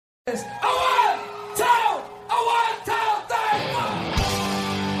Welcome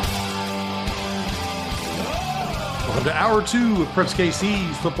to Hour 2 of Preps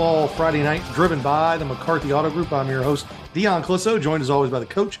KC's Football Friday Night, driven by the McCarthy Auto Group. I'm your host, Dion Clisso, joined as always by the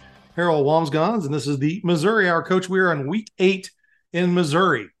coach, Harold Wamsgons, and this is the Missouri Hour. Coach, we are on week 8 in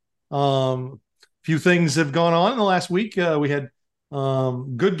Missouri. Few things have gone on in the last week. We had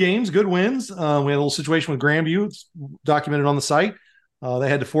good games, good wins. We had a little situation with Grandview. It's documented on the site. They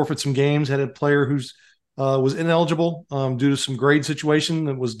had to forfeit some games, had a player who's was ineligible due to some grade situation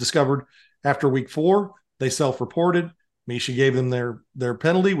that was discovered after week 4. They self-reported. Misha gave them their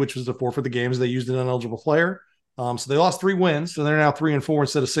penalty, which was to forfeit the games. They used an ineligible player. So they lost 3 wins. So they're now 3-4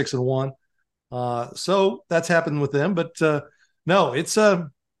 instead of 6-1. So that's happened with them. But no, it's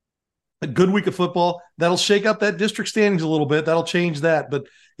a good week of football. That'll shake up that district standings a little bit. That'll change that. But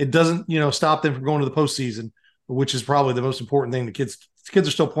it doesn't, stop them from going to the postseason, which is probably the most important thing. The kids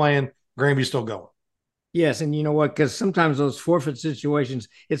are still playing. Grandview's still going. Yes, and you know what? Because sometimes those forfeit situations,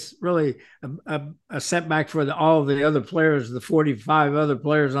 it's really a setback for all the other players, the 45 other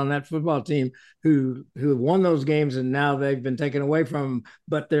players on that football team who won those games, and now they've been taken away from them,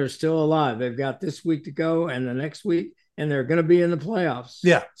 but they're still alive. They've got this week to go and the next week, and they're going to be in the playoffs.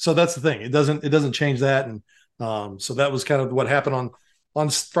 Yeah, so that's the thing. It doesn't change that, and so that was kind of what happened on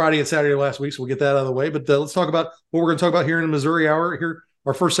Friday and Saturday last week. So we'll get that out of the way. But let's talk about what we're going to talk about here in the Missouri Hour here.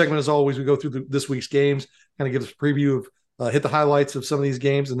 Our first segment, as always, we go through this week's games, kind of give us a preview of hit the highlights of some of these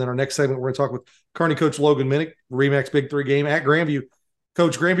games. And then our next segment, we're going to talk with Kearney coach Logan Minnick, RE/MAX Big 3 game at Grandview.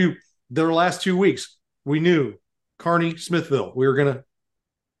 Coach, Grandview, their last 2 weeks, we knew Kearney, Smithville. We were going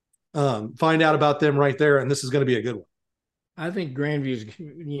to find out about them right there, and this is going to be a good one. I think Grandview's,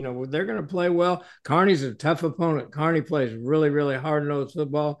 they're going to play well. Kearney's a tough opponent. Kearney plays really, really hard-nosed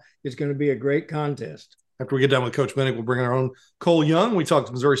football. It's going to be a great contest. After we get done with Coach Minnick, we'll bring our own Cole Young. We talked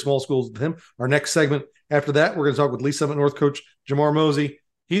to Missouri Small Schools with him. Our next segment after that, we're going to talk with Lee Summit North coach Jamar Mosey.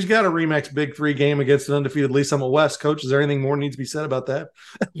 He's got a RE/MAX Big 3 game against an undefeated Lee Summit West. Coach, is there anything more needs to be said about that?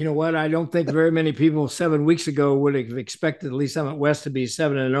 You know what? I don't think very many people 7 weeks ago would have expected Lee Summit West to be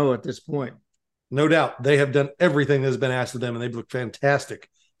 7-0 at this point. No doubt. They have done everything that has been asked of them, and they've looked fantastic,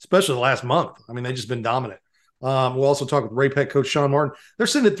 especially the last month. I mean, they've just been dominant. We'll also talk with Ray-Pec coach Sean Martin. They're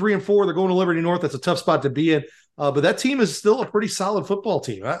sitting at 3-4. They're going to Liberty North. That's a tough spot to be in. But that team is still a pretty solid football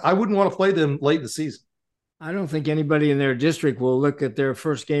team. I wouldn't want to play them late in the season. I don't think anybody in their district will look at their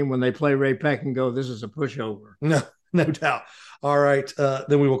first game when they play Ray-Pec and go, this is a pushover. No doubt. All right.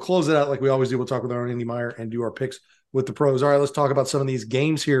 Then we will close it out like we always do. We'll talk with our own Andy Meyer and do our picks with the pros. All right, let's talk about some of these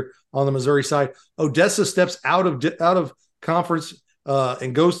games here on the Missouri side. Odessa steps out of conference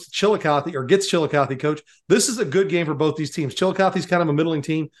and goes to Chillicothe, or gets Chillicothe, coach. This is a good game for both these teams. Chillicothe's kind of a middling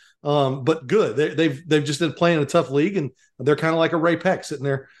team, but good. They've just been playing a tough league, and they're kind of like a Ray-Pec sitting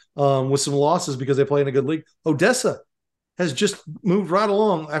there with some losses because they play in a good league. Odessa has just moved right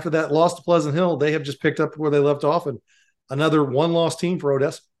along after that loss to Pleasant Hill. They have just picked up where they left off, and another one-loss team for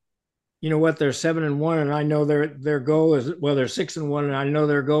Odessa. You know what? They're 7-1, and I know their goal is, well, they're 6-1, and I know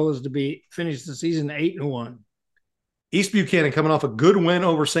their goal is to finish the season 8-1. East Buchanan coming off a good win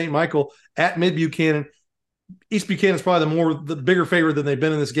over St. Michael at Mid Buchanan. East Buchanan's probably the bigger favorite than they've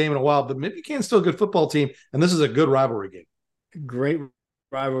been in this game in a while, but Mid Buchanan's still a good football team, and this is a good rivalry game. Great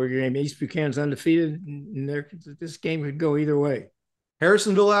rivalry game. East Buchanan's undefeated, and this game could go either way.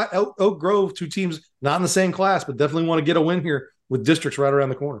 Harrisonville at Oak Grove, 2 teams not in the same class, but definitely want to get a win here with districts right around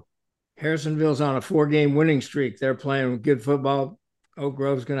the corner. Harrisonville's on a 4-game winning streak. They're playing good football. Oak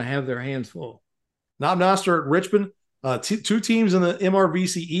Grove's going to have their hands full. Knob Noster at Richmond. 2 teams in the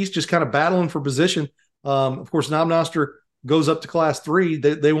MRVC East just kind of battling for position. Of course, Knob Noster goes up to Class 3.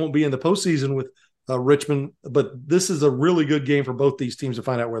 They won't be in the postseason with Richmond, but this is a really good game for both these teams to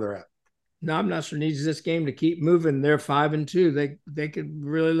find out where they're at. Knob Noster needs this game to keep moving. They're 5-2. They could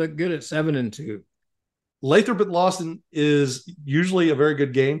really look good at 7-2. Lathrop at Lawson is usually a very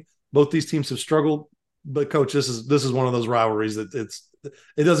good game. Both these teams have struggled, but coach, this is one of those rivalries that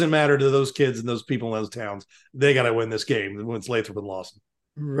it doesn't matter to those kids and those people in those towns. They got to win this game when it's Lathrop and Lawson.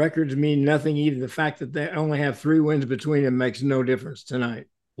 Records mean nothing either. The fact that they only have 3 wins between them makes no difference tonight.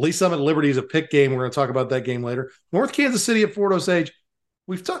 Lee Summit Liberty is a pick game. We're going to talk about that game later. North Kansas City at Fort Osage.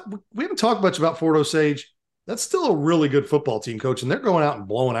 We haven't talked much about Fort Osage. That's still a really good football team, coach, and they're going out and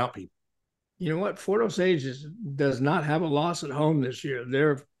blowing out people. You know what? Fort Osage does not have a loss at home this year.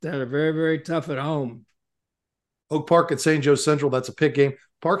 They're very, very tough at home. Oak Park at St. Joe Central, that's a pick game.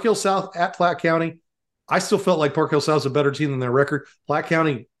 Park Hill South at Platte County. I still felt like Park Hill South's a better team than their record. Platte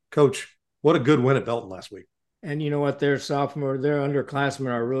County, coach, what a good win at Belton last week. And you know what? Their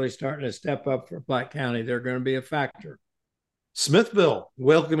underclassmen are really starting to step up for Platte County. They're going to be a factor. Smithville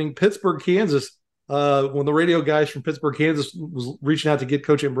welcoming Pittsburg, Kansas. When the radio guys from Pittsburg, Kansas was reaching out to get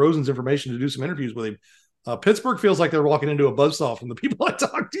Coach Ambrosen's information to do some interviews with him, Pittsburgh feels like they're walking into a buzzsaw from the people I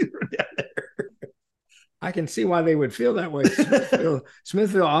talked to down there. I can see why they would feel that way.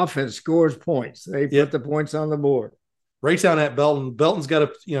 Smithville offense scores points. They put the points on the board. Raytown at Belton. Belton's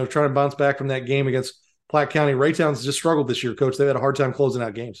got to, try to bounce back from that game against Platte County. Raytown's just struggled this year, Coach. They've had a hard time closing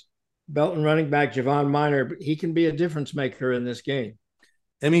out games. Belton running back Javon Miner, he can be a difference maker in this game.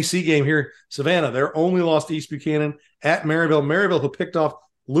 MEC game here, Savannah. They're only lost to East Buchanan at Maryville. Maryville, who picked off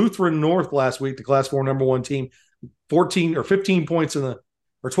Lutheran North last week, the Class 4 number 1 team, 15 points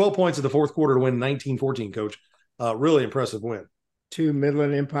 12 points in the fourth quarter to win 19-14, Coach. Really impressive win. Two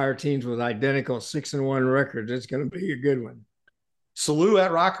Midland Empire teams with identical 6-1 records. It's going to be a good one. Salu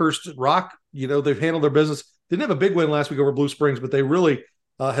at Rockhurst. Rock, they've handled their business. Didn't have a big win last week over Blue Springs, but they really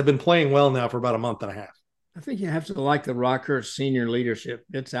have been playing well now for about a month and a half. I think you have to like the Rockhurst senior leadership.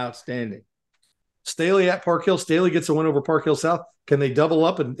 It's outstanding. Staley at Park Hill. Staley gets a win over Park Hill South. Can they double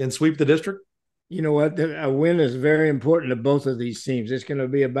up and sweep the district? You know what? A win is very important to both of these teams. It's going to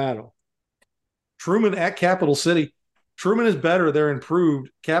be a battle. Truman at Capital City. Truman is better. They're improved.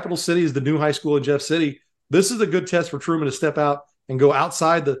 Capital City is the new high school in Jeff City. This is a good test for Truman to step out and go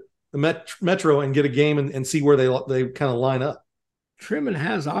outside the metro and get a game and see where they kind of line up. Truman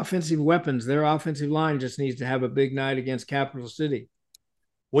has offensive weapons. Their offensive line just needs to have a big night against Capital City.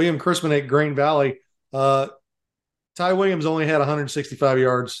 William Chrisman at Grain Valley. Ty Williams only had 165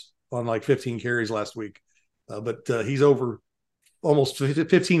 yards on like 15 carries last week, but he's over almost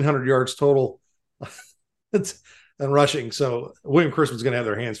 1,500 yards total and rushing. So William Chrisman's going to have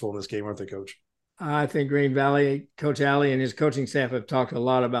their hands full in this game, aren't they, Coach? I think Grain Valley, Coach Alley and his coaching staff have talked a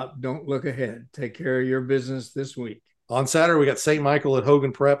lot about don't look ahead. Take care of your business this week. On Saturday, we got St. Michael at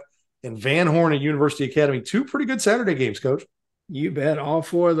Hogan Prep and Van Horn at University Academy. Two pretty good Saturday games, Coach. You bet. All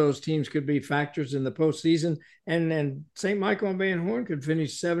four of those teams could be factors in the postseason. And St. Michael and Van Horn could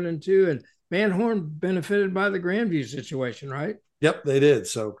finish 7-2. And Van Horn benefited by the Grandview situation, right? Yep, they did.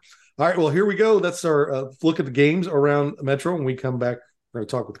 So, all right, well, here we go. That's our look at the games around Metro. When we come back, we're going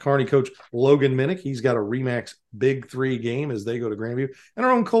to talk with Kearney coach Logan Minnick. He's got a RE/MAX Big 3 game as they go to Grandview. And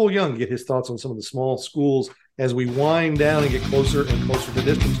our own Cole Young, get his thoughts on some of the small schools as we wind down and get closer and closer to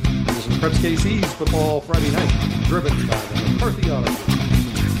districts. This is Preps KC's Football Friday Night, driven by the McCarthy Auto Group.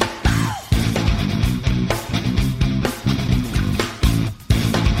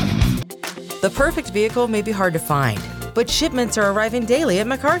 The perfect vehicle may be hard to find, but shipments are arriving daily at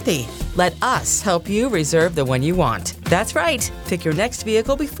McCarthy. Let us help you reserve the one you want. That's right. Pick your next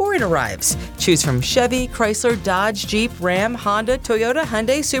vehicle before it arrives. Choose from Chevy, Chrysler, Dodge, Jeep, Ram, Honda, Toyota,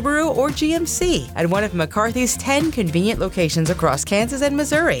 Hyundai, Subaru, or GMC at one of McCarthy's 10 convenient locations across Kansas and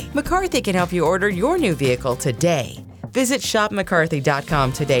Missouri. McCarthy can help you order your new vehicle today. Visit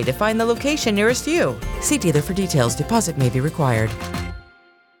shopmccarthy.com today to find the location nearest you. See dealer for details. Deposit may be required.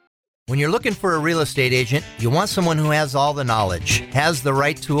 When you're looking for a real estate agent, you want someone who has all the knowledge, has the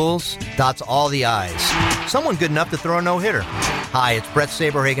right tools, dots all the I's. Someone good enough to throw a no-hitter. Hi, it's Brett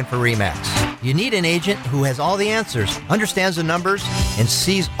Saberhagen for RE/MAX. You need an agent who has all the answers, understands the numbers, and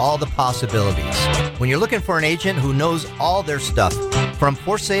sees all the possibilities. When you're looking for an agent who knows all their stuff, from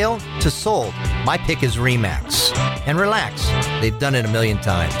for sale to sold, my pick is RE/MAX. And relax, they've done it a million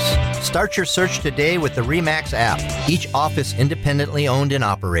times. Start your search today with the RE/MAX app. Each office independently owned and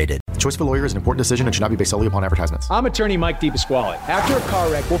operated. Choice of a lawyer is an important decision and should not be based solely upon advertisements. I'm attorney Mike DePasquale. After a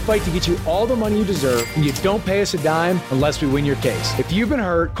car wreck, we'll fight to get you all the money you deserve, and you don't pay us a dime unless we win your case. If you've been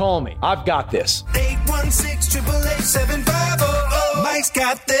hurt, call me. I've got this. 816-888-7500. Mike's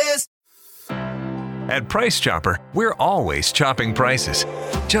got this. At Price Chopper, we're always chopping prices,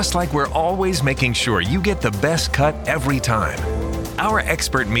 just like we're always making sure you get the best cut every time. Our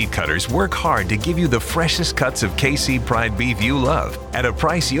expert meat cutters work hard to give you the freshest cuts of KC Pride beef you love at a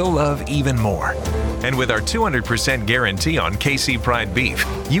price you'll love even more. And with our 200% guarantee on KC Pride beef,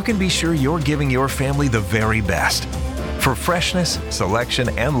 you can be sure you're giving your family the very best. For freshness, selection,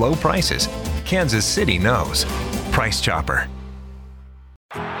 and low prices, Kansas City knows. Price Chopper.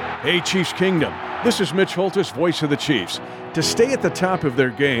 Hey, Chiefs Kingdom. This is Mitch Holtis, voice of the Chiefs. To stay at the top of their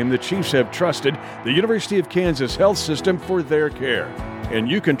game, the Chiefs have trusted the University of Kansas Health System for their care. And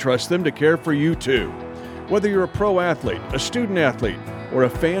you can trust them to care for you too. Whether you're a pro athlete, a student athlete, or a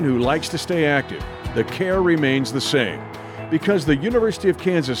fan who likes to stay active, the care remains the same. Because the University of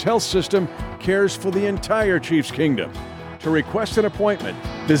Kansas Health System cares for the entire Chiefs Kingdom. To request an appointment,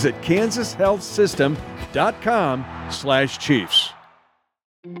 visit kansashealthsystem.com/Chiefs.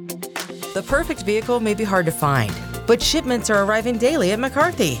 The perfect vehicle may be hard to find, but shipments are arriving daily at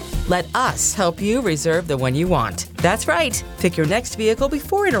McCarthy. Let us help you reserve the one you want. That's right. Pick your next vehicle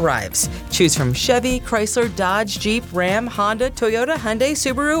before it arrives. Choose from Chevy, Chrysler, Dodge, Jeep, Ram, Honda, Toyota, Hyundai,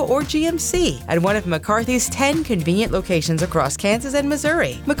 Subaru, or GMC at one of McCarthy's 10 convenient locations across Kansas and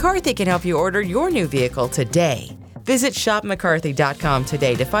Missouri. McCarthy can help you order your new vehicle today. Visit shopmccarthy.com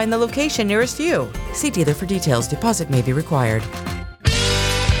today to find the location nearest you. See dealer for details. Deposit may be required.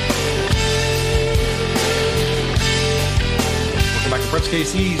 Welcome back to Preps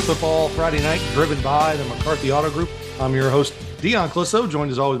KC's Football Friday Night, driven by the McCarthy Auto Group. I'm your host, Dion Clisso,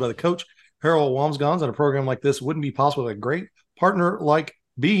 joined as always by the coach, Harold Wamsgans. On a program like this wouldn't be possible with a great partner like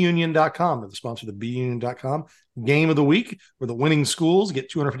BUnion.com. They're the sponsor of the BUnion.com Game of the Week, where the winning schools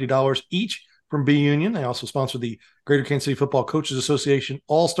get $250 each from BUnion. They also sponsor the Greater Kansas City Football Coaches Association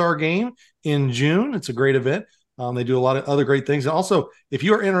All-Star Game in June. It's a great event. They do a lot of other great things. And also, if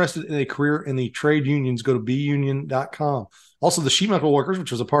you are interested in a career in the trade unions, go to BUnion.com. Also, the sheet metal workers,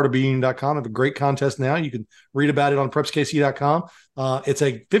 which was a part of BUnion.com, have a great contest now. You can read about it on prepskc.com. It's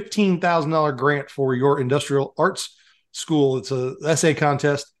a $15,000 grant for your industrial arts school. It's a essay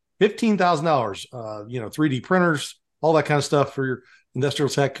contest, $15,000, 3D printers, all that kind of stuff for your industrial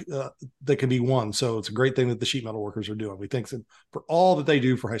tech that can be won. So it's a great thing that the sheet metal workers are doing. We thank them for all that they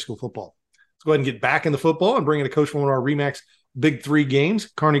do for high school football. Let's go ahead and get back into football and bring in a coach from one of our RE/MAX Big Three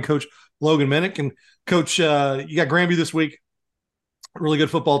games, Kearney coach Logan Minnick. And coach, you got Grandview this week, really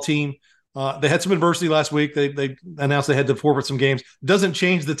good football team. They had some adversity last week. They announced they had to forfeit some games. Doesn't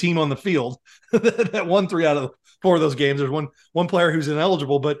change the team on the field. That won 3 out of 4 of those games. There's one player who's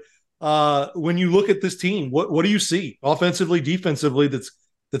ineligible, but when you look at this team, what do you see offensively, defensively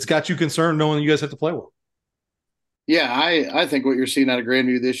that's got you concerned knowing you guys have to play well? Yeah, I think what you're seeing out of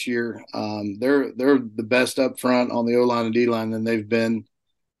Grandview this year, they're the best up front on the O-line and D-line than they've been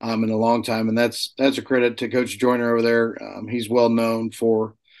in a long time, and that's a credit to Coach Joyner over there. He's well known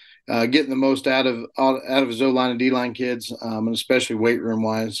for getting the most out of his O-line and D-line kids, and especially weight room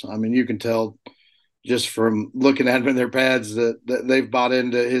wise. I mean, you can tell just from looking at them in their pads that they've bought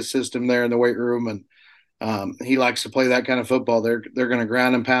into his system there in the weight room, and he likes to play that kind of football. They're going to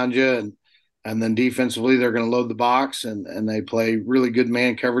ground and pound you, and then defensively they're going to load the box, and they play really good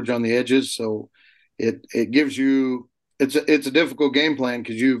man coverage on the edges. So it gives you it's a difficult game plan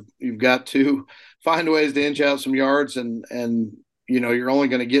because you've got to find ways to inch out some yards, and you're only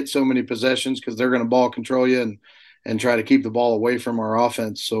going to get so many possessions because they're going to ball control you and try to keep the ball away from our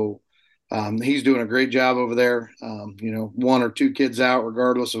offense. So he's doing a great job over there. 1 or 2 kids out,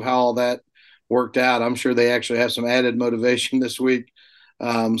 regardless of how all that worked out. I'm sure they actually have some added motivation this week.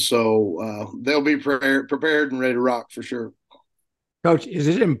 So they'll be prepared and ready to rock for sure. Coach, is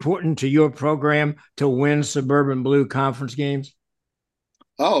it important to your program to win Suburban Blue conference games?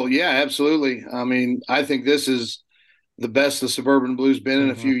 Oh, yeah, absolutely. I mean, I think this is the best the Suburban Blue's been in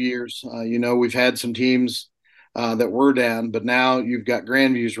a few years. We've had some teams that were down, but now you've got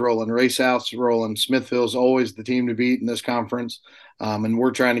Grandview's rolling, Ray South's rolling, Smithville's always the team to beat in this conference, and we're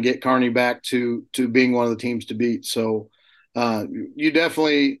trying to get Kearney back to being one of the teams to beat. So you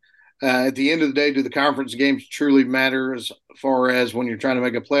definitely, at the end of the day, do the conference games truly matter as far as when you're trying to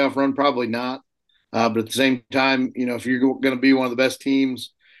make a playoff run? Probably not. But at the same time, if you're going to be one of the best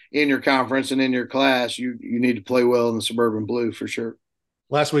teams in your conference and in your class, you need to play well in the Suburban Blue for sure.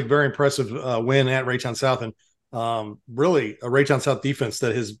 Last week, very impressive win at Raytown South, and really a Raytown South defense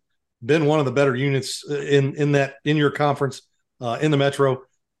that has been one of the better units in your conference in the Metro.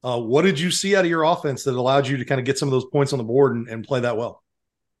 What did you see out of your offense that allowed you to kind of get some of those points on the board and play that well?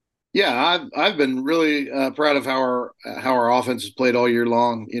 Yeah, I've been really proud of how our offense has played all year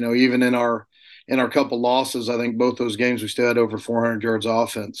long. Even in our couple losses, I think both those games we still had over 400 yards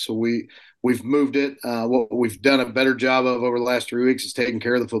offense. So we've moved it. What we've done a better job of over the last 3 weeks is taking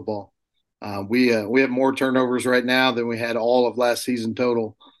care of the football. We have more turnovers right now than we had all of last season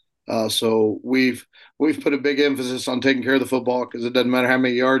total. So we've put a big emphasis on taking care of the football because it doesn't matter how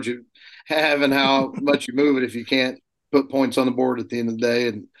many yards you have and how much you move it if you can't put points on the board at the end of the day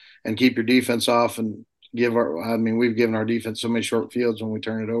and keep your defense off and we've given our defense so many short fields when we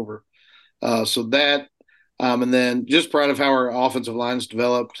turn it over. So that, and then just proud of how our offensive line's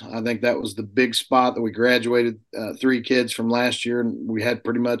developed. I think that was the big spot that we graduated 3 kids from last year, and we had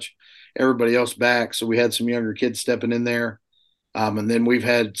pretty much everybody else back. So we had some younger kids stepping in there. And then we've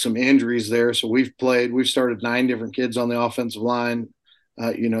had some injuries there. So we've started 9 different kids on the offensive line,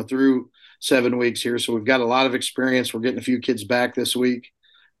 through 7 weeks here. So we've got a lot of experience. We're getting a few kids back this week.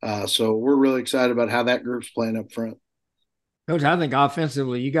 So we're really excited about how that group's playing up front. Coach, I think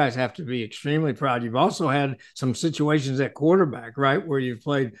offensively, you guys have to be extremely proud. You've also had some situations at quarterback, right, where you've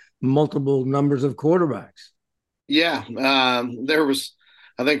played multiple numbers of quarterbacks. Yeah, there was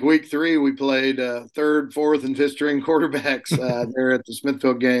I think week 3 we played third, fourth, and fifth string quarterbacks there at the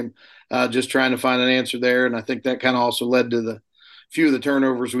Smithfield game, just trying to find an answer there. And I think that kind of also led to the few of the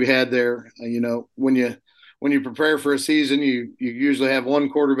turnovers we had there. When you prepare for a season, you usually have one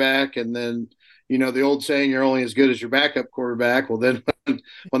quarterback, and then the old saying, you're only as good as your backup quarterback. Well, then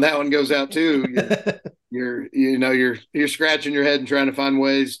when that one goes out too, you're scratching your head and trying to find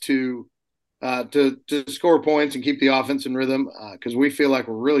ways to score points and keep the offense in rhythm, because we feel like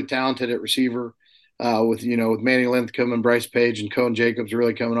we're really talented at receiver, with Manny Linthicum and Bryce Page and Cohen Jacobs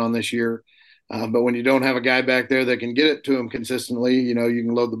really coming on this year. But when you don't have a guy back there that can get it to him consistently, you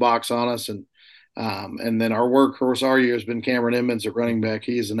can load the box on us. And then our workhorse our year has been Cameron Emmons at running back.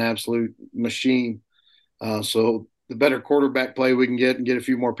 He is an absolute machine. So the better quarterback play we can get and get a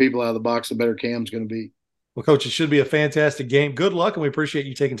few more people out of the box, the better Cam's going to be. Well, Coach, it should be a fantastic game. Good luck, and we appreciate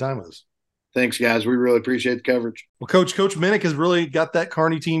you taking time with us. Thanks, guys. We really appreciate the coverage. Well, Coach Minnick has really got that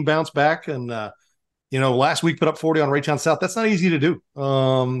Kearney team bounced back. And, last week put up 40 on Raytown South. That's not easy to do.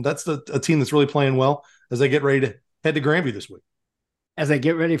 That's a team that's really playing well as they get ready to head to Grandview this week. As they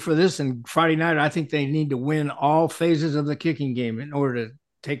get ready for this and Friday night, I think they need to win all phases of the kicking game in order to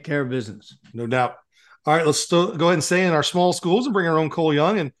take care of business. No doubt. All right, let's go ahead and stay in our small schools and bring our own Cole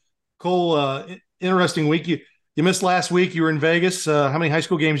Young. And Cole, interesting week. You missed last week. You were in Vegas. How many high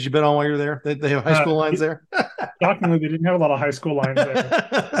school games did you bet on while you were there? They have high school lines there? Shockingly, they didn't have a lot of high school lines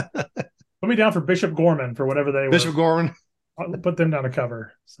there. Put me down for Bishop Gorman for whatever they were. Bishop Gorman. I'll put them down to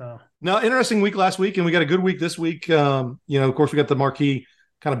cover. So no, interesting week last week, and we got a good week this week. Of course, we got the marquee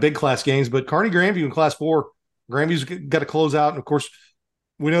kind of big class games, but Kearney Grandview in Class 4, Grandview's got to close out. And of course,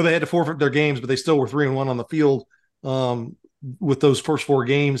 we know they had to forfeit their games, but they still were 3-1 on the field with those first 4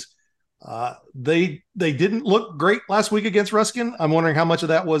 games. They didn't look great last week against Ruskin. I'm wondering how much of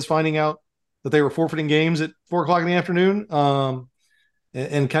that was finding out that they were forfeiting games at 4:00 in the afternoon,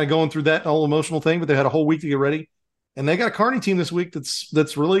 and kind of going through that whole emotional thing. But they had a whole week to get ready, and they got a Kearney team this week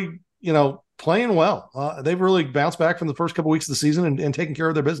that's really playing well. They've really bounced back from the first couple weeks of the season and taking care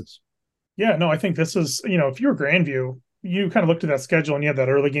of their business. Yeah, no, I think this is if you're Grandview, you kind of looked at that schedule and you had that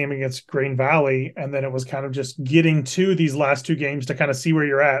early game against Grain Valley, and then it was kind of just getting to these last 2 games to kind of see where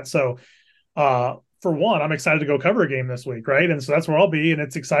you're at. So for one, I'm excited to go cover a game this week, right? And so that's where I'll be, and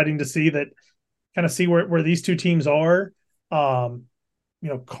it's exciting to see where these 2 teams are.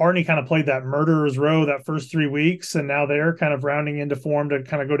 Kearney kind of played that murderer's row that first 3 weeks, and now they're kind of rounding into form to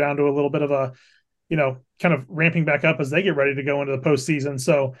kind of go down to a little bit of a, kind of ramping back up as they get ready to go into the postseason.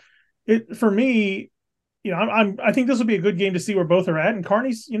 So for me, I think this will be a good game to see where both are at. And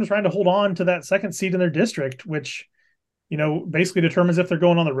Kearney's, trying to hold on to that second seed in their district, which, basically determines if they're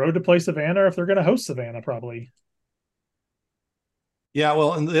going on the road to play Savannah or if they're going to host Savannah, probably. Yeah,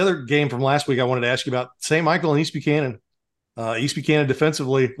 well, and the other game from last week I wanted to ask you about, St. Michael and East Buchanan. East Buchanan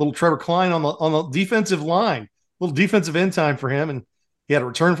defensively, little Trevor Klein on the defensive line, little defensive end time for him. And he had a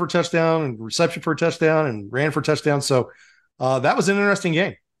return for a touchdown and reception for a touchdown and ran for a touchdown. So that was an interesting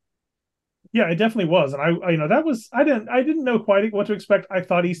game. Yeah, it definitely was. And I didn't know quite what to expect. I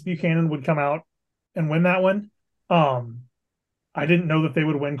thought East Buchanan would come out and win that one. I didn't know that they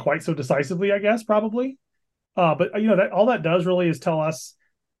would win quite so decisively, I guess, probably. But that all that does really is tell us,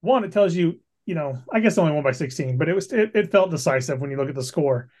 one, it tells you, I guess only won by 16, but it felt decisive when you look at the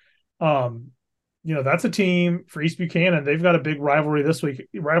score. That's a team for East Buchanan. They've got a big rivalry this week,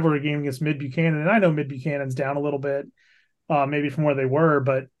 rivalry game against Mid Buchanan. And I know Mid Buchanan's down a little bit, maybe from where they were,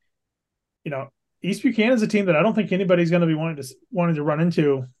 but East Buchanan is a team that I don't think anybody's going to be wanting to run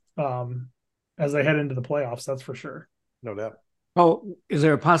into as they head into the playoffs. That's for sure. No doubt. Oh, is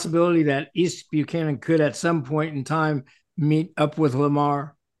there a possibility that East Buchanan could at some point in time meet up with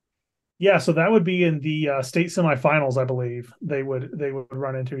Lamar? Yeah, so that would be in the state semifinals, I believe. They would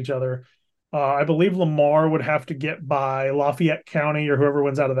run into each other. I believe Lamar would have to get by Lafayette County or whoever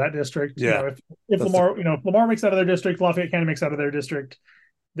wins out of that district. Yeah. If Lamar makes out of their district, Lafayette County makes out of their district,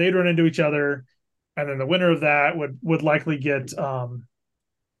 they'd run into each other, and then the winner of that would likely get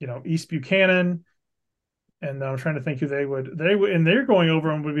East Buchanan. And I'm trying to think who they would, and they're going over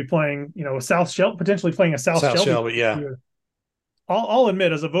and would be playing, South Shelby, potentially playing a South Shelby. Yeah. I'll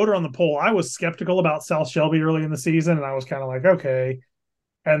admit, as a voter on the poll, I was skeptical about South Shelby early in the season, and I was kind of like, okay.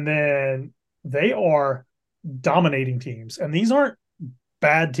 And then they are dominating teams, and these aren't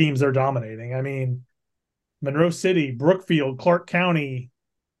bad teams they're dominating. I mean, Monroe City, Brookfield, Clark County,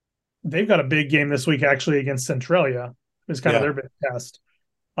 they've got a big game this week actually against Centralia. It's kind of their big test.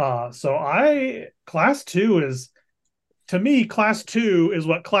 So Class 2 is, to me, Class 2 is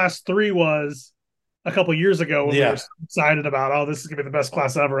what Class 3 was a couple of years ago when we were excited about, this is going to be the best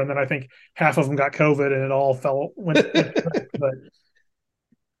class ever. And then I think half of them got COVID and it all went. But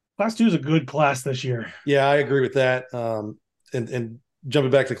Class 2 is a good class this year. Yeah, I agree with that. And jumping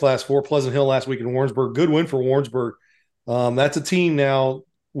back to Class 4, Pleasant Hill last week in Warrensburg, good win for Warrensburg. That's a team now,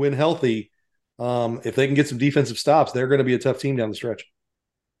 when healthy. If they can get some defensive stops, they're going to be a tough team down the stretch.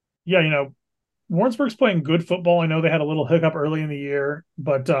 Yeah, Warrensburg's playing good football. I know they had a little hiccup early in the year,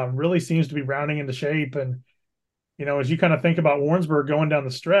 but really seems to be rounding into shape. And, as you kind of think about Warrensburg going down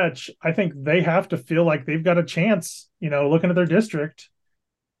the stretch, I think they have to feel like they've got a chance, looking at their district.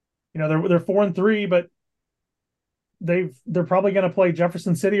 They're 4-3, but they're probably going to play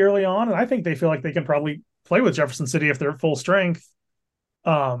Jefferson City early on. And I think they feel like they can probably play with Jefferson City if they're at full strength.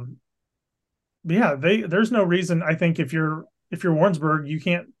 But yeah, there's no reason. I think if you're Warrensburg, you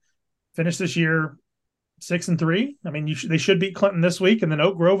can't finish this year 6-3. I mean, they should beat Clinton this week, and then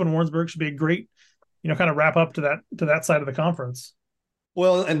Oak Grove and Warrensburg should be a great, kind of wrap up to that side of the conference.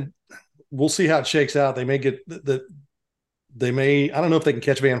 Well, and we'll see how it shakes out. They may get I don't know if they can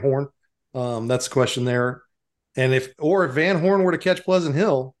catch Van Horn. That's the question there. And if Van Horn were to catch Pleasant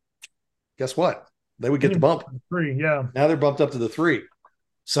Hill, guess what? They would get the bump. 3, yeah. Now they're bumped up to the 3.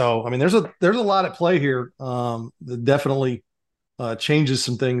 So, I mean, there's a lot at play here that definitely changes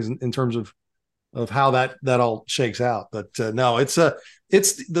some things in terms of how that all shakes out. But no, it's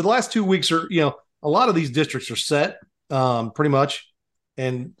the last 2 weeks are, a lot of these districts are set pretty much.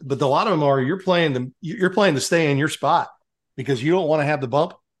 But a lot of them are, you're playing to stay in your spot because you don't want to have the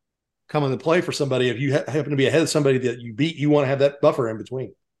bump come into play for somebody. If you happen to be ahead of somebody that you beat, you want to have that buffer in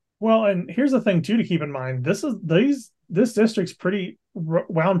between. Well, and here's the thing too to keep in mind. This district's pretty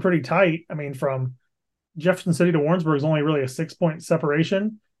wound pretty tight. I mean, from Jefferson City to Warrensburg is only really a 6-point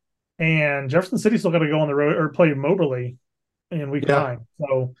separation, and Jefferson City still got to go on the road or play Moberly in week 9.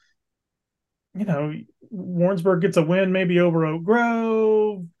 So, Warrensburg gets a win maybe over Oak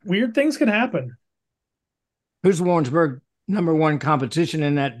Grove. Weird things can happen. Who's Warrensburg number one competition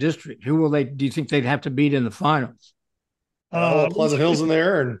in that district? Who do you think they'd have to beat in the finals? Pleasant Hill's in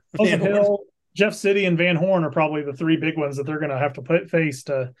there, and Pleasant Hill, Jeff City, and Van Horn are probably the 3 big ones that they're going to have to face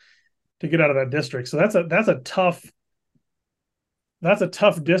to get out of that district. So that's a tough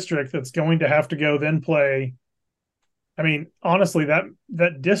district that's going to have to go then play. I mean, honestly,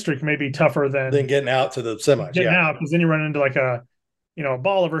 that district may be tougher than getting out to the semis. Getting out, because then you run into like a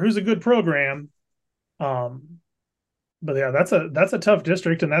Bolivar, who's a good program. But yeah, that's a tough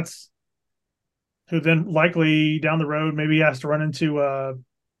district, and that's who then likely down the road maybe has to run into a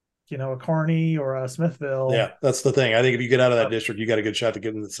Kearney or a Smithville. Yeah, that's the thing. I think if you get out of that district, you got a good shot to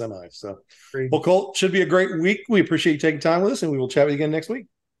get into the semis. So, well, Colt, should be a great week. We appreciate you taking time with us, and we will chat with you again next week.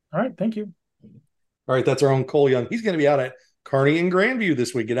 All right, thank you. All right, that's our own Cole Young. He's going to be out at Kearney and Grandview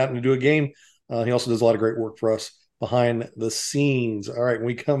this week. Get out and do a game. He also does a lot of great work for us behind the scenes. All right, when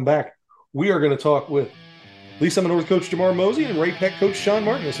we come back, we are going to talk with Lee Summit North coach Jamar Mosey and Ray Peck coach Sean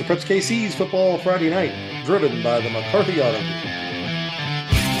Martin. It's the Preps KC's Football Friday Night, driven by the McCarthy Auto Group.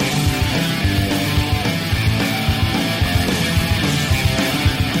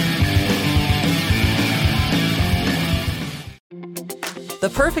 The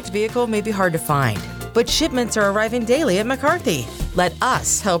perfect vehicle may be hard to find, but shipments are arriving daily at McCarthy. Let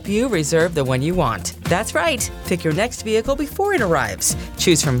us help you reserve the one you want. That's right. Pick your next vehicle before it arrives.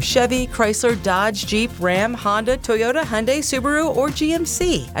 Choose from Chevy, Chrysler, Dodge, Jeep, Ram, Honda, Toyota, Hyundai, Subaru, or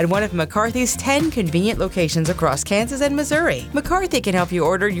GMC at one of McCarthy's 10 convenient locations across Kansas and Missouri. McCarthy can help you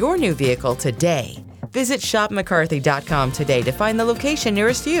order your new vehicle today. Visit shopmccarthy.com today to find the location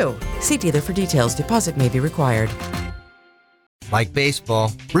nearest you. See dealer for details. Deposit may be required. Like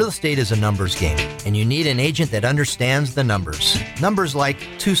baseball, real estate is a numbers game, and you need an agent that understands the numbers. Numbers like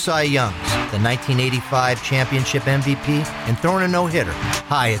 2 Cy Youngs, the 1985 championship MVP, and throwing a no-hitter.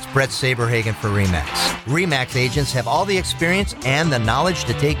 Hi, it's Brett Saberhagen for RE/MAX. RE/MAX agents have all the experience and the knowledge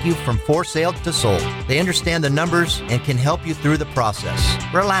to take you from for sale to sold. They understand the numbers and can help you through the process.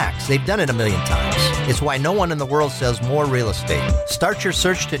 Relax, they've done it a million times. It's why no one in the world sells more real estate. Start your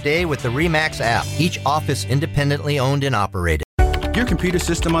search today with the RE/MAX app, each office independently owned and operated. Your computer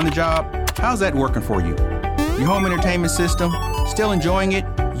system on the job, how's that working for you? Your home entertainment system, still enjoying it?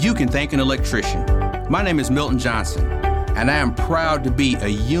 You can thank an electrician. My name is Milton Johnson, and I am proud to be a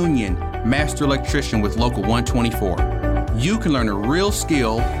union master electrician with Local 124. You can learn a real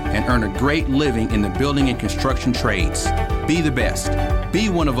skill and earn a great living in the building and construction trades. Be the best. Be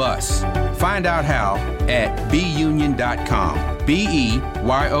one of us. Find out how at beunion.com.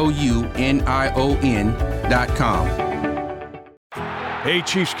 BEYOUNION.com. Hey,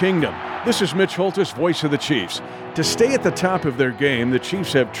 Chiefs Kingdom. This is Mitch Holtis, voice of the Chiefs. To stay at the top of their game, the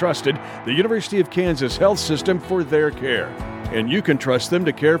Chiefs have trusted the University of Kansas health system for their care. And you can trust them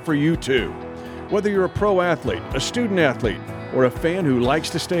to care for you too. Whether you're a pro athlete, a student athlete, or a fan who likes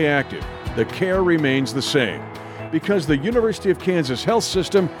to stay active, the care remains the same. Because the University of Kansas Health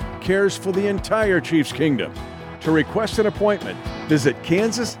System cares for the entire Chiefs Kingdom. To request an appointment, visit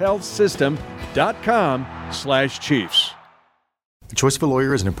kansashealthsystem.com/Chiefs. The choice of a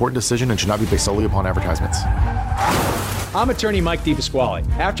lawyer is an important decision and should not be based solely upon advertisements. I'm attorney Mike DePasquale.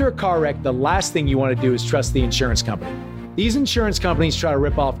 After a car wreck, the last thing you want to do is trust the insurance company. These insurance companies try to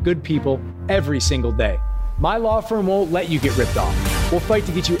rip off good people every single day. My law firm won't let you get ripped off. We'll fight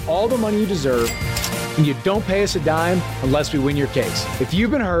to get you all the money you deserve, and you don't pay us a dime unless we win your case. If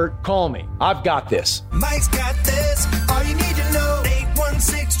you've been hurt, call me. I've got this. Mike's got this. All you need to know.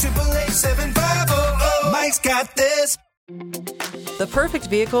 816-888-7500. Mike's got this. The perfect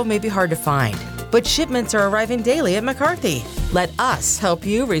vehicle may be hard to find, but shipments are arriving daily at McCarthy. Let us help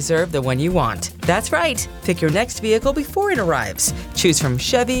you reserve the one you want. That's right. Pick your next vehicle before it arrives. Choose from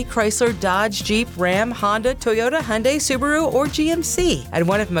Chevy, Chrysler, Dodge, Jeep, Ram, Honda, Toyota, Hyundai, Subaru, or GMC at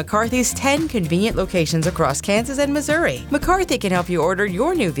one of McCarthy's 10 convenient locations across Kansas and Missouri. McCarthy can help you order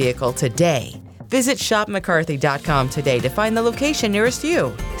your new vehicle today. Visit shopmccarthy.com today to find the location nearest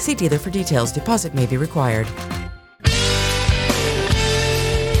you. See dealer for details. Deposit may be required.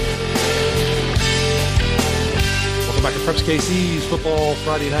 Back to Preps KC's Football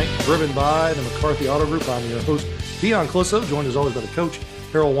Friday Night, driven by the McCarthy Auto Group. I'm your host, Dion Clisso, joined as always by the coach,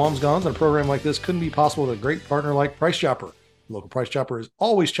 Harold Wamsgons. And a program like this couldn't be possible with a great partner like Price Chopper. The local Price Chopper is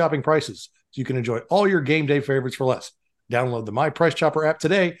always chopping prices, so you can enjoy all your game day favorites for less. Download the My Price Chopper app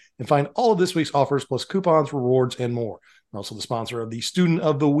today and find all of this week's offers, plus coupons, rewards, and more. We're also the sponsor of the Student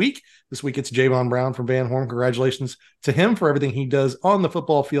of the Week. This week, it's Javon Brown from Van Horn. Congratulations to him for everything he does on the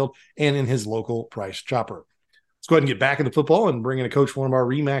football field and in his local Price Chopper. Let's go ahead and get back into football and bring in a coach for one of our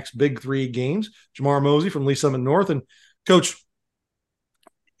RE/MAX Big Three games, Jamar Mosey from Lee Summit North. And Coach,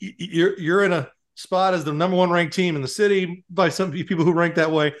 you're in a spot as the number one ranked team in the city by some people who rank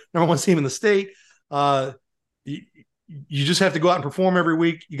that way, number one team in the state. You just have to go out and perform every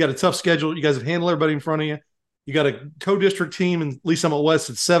week. You got a tough schedule. You guys have handled everybody in front of you. You got a co-district team in Lee Summit West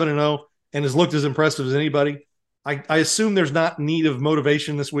at 7-0 and has looked as impressive as anybody. I assume there's not need of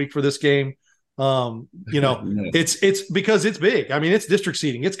motivation this week for this game. It's because it's big. I mean, it's district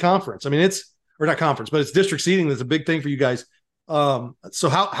seating, it's conference. I mean, or not conference, but it's district seating. That's a big thing for you guys. So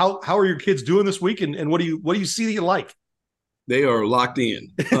how are your kids doing this week? And what do you see that you like? They are locked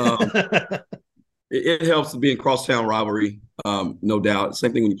in. It helps to be in crosstown rivalry. No doubt.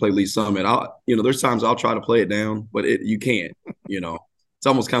 Same thing when you play Lee Summit. There's times I'll try to play it down, but you can't, it's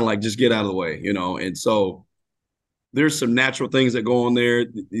almost kind of like just get out of the way, and so there's some natural things that go on there.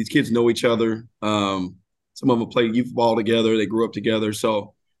 These kids know each other. Some of them play youth ball together. They grew up together.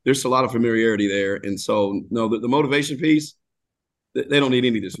 So there's a lot of familiarity there. And so, no, the motivation piece, they don't need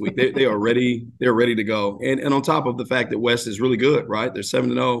any this week. They are ready. They're ready to go. And on top of the fact that West is really good, right? They're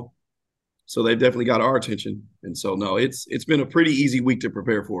 7-0. So they've definitely got our attention. And so, no, it's been a pretty easy week to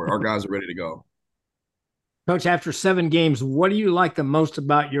prepare for. Our guys are ready to go. Coach, after 7 games, what do you like the most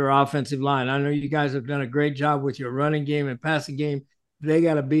about your offensive line? I know you guys have done a great job with your running game and passing game. They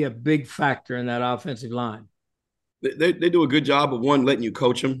got to be a big factor in that offensive line. They do a good job of, one, letting you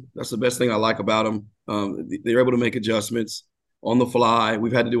coach them. That's the best thing I like about them. They're able to make adjustments on the fly.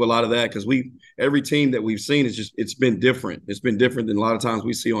 We've had to do a lot of that because every team that we've seen it's been different. It's been different than a lot of times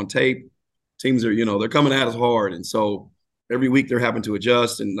we see on tape. Teams are, they're coming at us hard. And so every week they're having to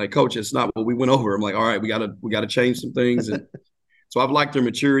adjust, and like, coach, it's not what we went over. I'm like, all right, we got to change some things. And so I've liked their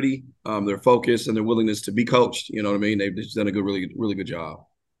maturity, their focus, and their willingness to be coached. You know what I mean? They've just done a really, really good job.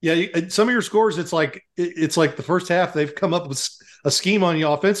 Yeah. Some of your scores, it's like the first half, they've come up with a scheme on you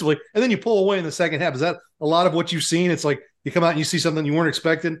offensively, and then you pull away in the second half. Is that a lot of what you've seen? It's like you come out and you see something you weren't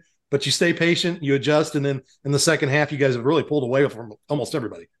expecting, but you stay patient, you adjust. And then in the second half, you guys have really pulled away from almost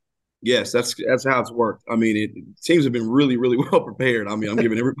everybody. Yes, that's how it's worked. I mean, teams have been really, really well prepared. I mean, I'm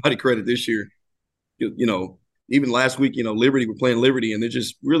giving everybody credit this year. Even last week, Liberty, we're playing Liberty, and they're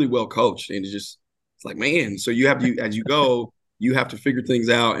just really well coached. And it's like, man, so you have to, as you go, you have to figure things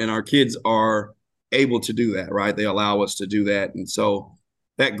out. And our kids are able to do that, right? They allow us to do that. And so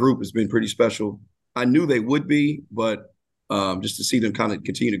that group has been pretty special. I knew they would be, but just to see them kind of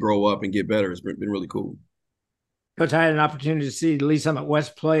continue to grow up and get better has been really cool. Coach, I had an opportunity to see Lee Summit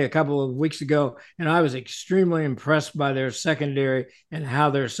West play a couple of weeks ago, and I was extremely impressed by their secondary and how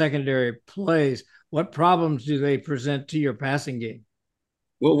their secondary plays. What problems do they present to your passing game?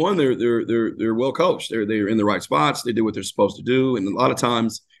 Well, one, they're well coached. They're in the right spots. They do what they're supposed to do, and a lot of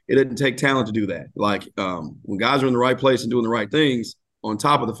times it doesn't take talent to do that. Like when guys are in the right place and doing the right things, on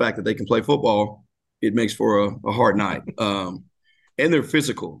top of the fact that they can play football, it makes for a hard night. And they're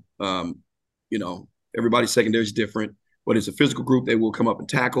physical. Everybody's secondary is different. but it's a physical group. They will come up and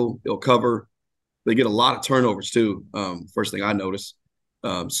tackle. They'll cover. They get a lot of turnovers too. First thing I noticed.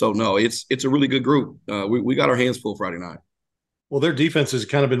 So no, it's a really good group. We got our hands full Friday night. Well, their defense has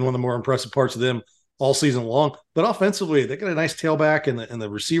kind of been one of the more impressive parts of them all season long. But offensively, they got a nice tailback, and the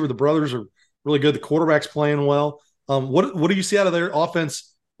receiver, the brothers are really good. The quarterback's playing well. What do you see out of their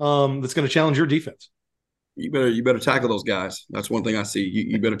offense that's going to challenge your defense? You better tackle those guys. That's one thing I see.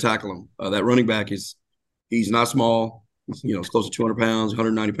 You better tackle them. That running back he's not small. He's close to 200 pounds,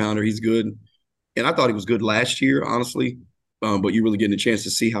 190 pounder. He's good, and I thought he was good last year, honestly. But you're really getting a chance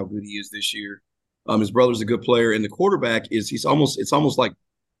to see how good he is this year. His brother's a good player, and the quarterback it's almost like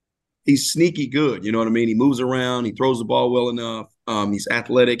he's sneaky good. You know what I mean? He moves around, he throws the ball well enough. He's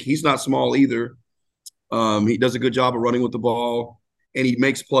athletic. He's not small either. He does a good job of running with the ball, and he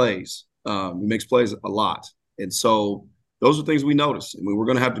makes plays. He makes plays a lot. And so those are things we notice. I mean, we're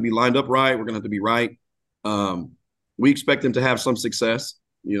going to have to be lined up right. We're going to have to be right. We expect them to have some success.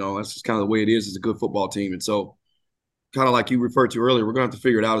 That's just kind of the way it is. It's a good football team. And so kind of like you referred to earlier, we're going to have to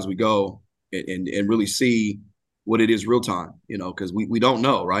figure it out as we go and really see what it is real time, because we don't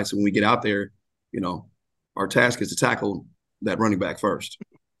know, right? So when we get out there, our task is to tackle that running back first.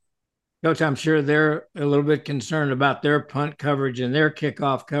 Coach, I'm sure they're a little bit concerned about their punt coverage and their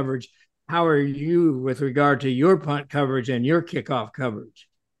kickoff coverage. How are you with regard to your punt coverage and your kickoff coverage?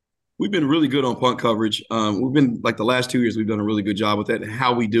 We've been really good on punt coverage. We've been, like the last 2 years, we've done a really good job with that. And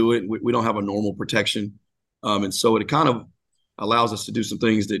how we do it, we don't have a normal protection. And so it kind of allows us to do some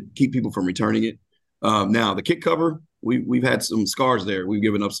things that keep people from returning it. Now, the kick cover, we've had some scars there. We've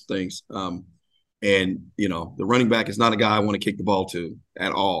given up some things. And the running back is not a guy I want to kick the ball to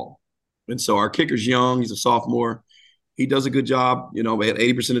at all. And so our kicker's young. He's a sophomore. He does a good job. At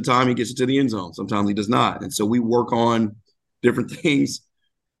 80% of the time, he gets it to the end zone. Sometimes he does not. And so we work on different things.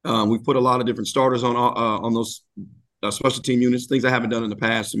 We've put a lot of different starters on those special team units, things I haven't done in the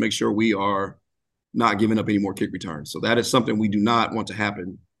past to make sure we are not giving up any more kick returns. So that is something we do not want to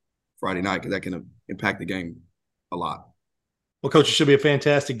happen Friday night, because that can impact the game a lot. Well, Coach, it should be a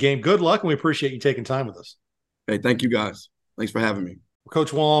fantastic game. Good luck, and we appreciate you taking time with us. Hey, thank you, guys. Thanks for having me.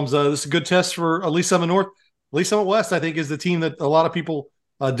 Coach Walms, this is a good test for Lee Summit North. Lee Summit West, I think, is the team that a lot of people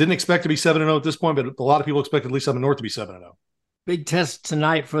didn't expect to be 7-0 at this point, but a lot of people expected Lee Summit North to be 7-0. Big test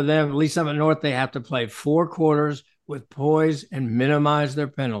tonight for them. Lee Summit North, they have to play 4 quarters with poise and minimize their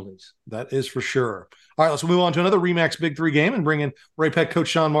penalties. That is for sure. All right, let's move on to another RE/MAX Big 3 game and bring in Ray Peck Coach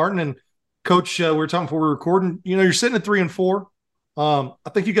Sean Martin. And Coach, we were talking before we were recording, you're sitting at 3-4. I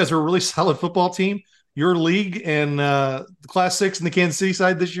think you guys are a really solid football team. Your league and the Class 6 in the Kansas City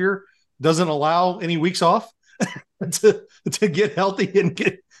side this year doesn't allow any weeks off to get healthy and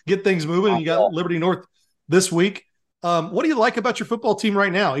get things moving. And you got Liberty North this week. What do you like about your football team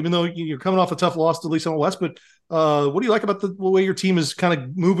right now? Even though you're coming off a tough loss to Lee Summit West, but what do you like about the way your team is kind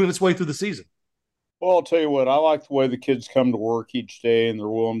of moving its way through the season? Well, I'll tell you what, I like the way the kids come to work each day and they're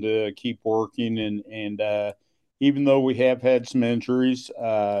willing to keep working. And even though we have had some injuries,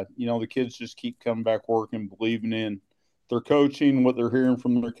 the kids just keep coming back working, believing in their coaching, what they're hearing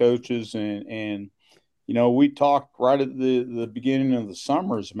from their coaches. And we talked right at the beginning of the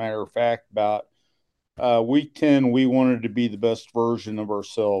summer, as a matter of fact, about week 10, we wanted to be the best version of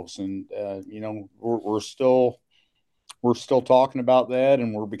ourselves. And, we're still talking about that,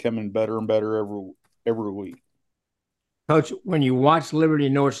 and we're becoming better and better every week. Coach, when you watch Liberty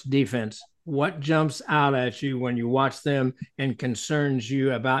North's defense, what jumps out at you when you watch them and concerns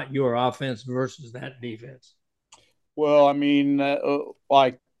you about your offense versus that defense? Well, I mean,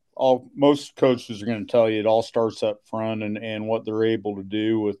 most coaches are going to tell you, it all starts up front and what they're able to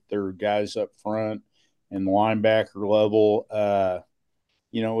do with their guys up front and the linebacker level.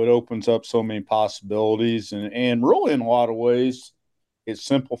 It opens up so many possibilities, and really in a lot of ways, it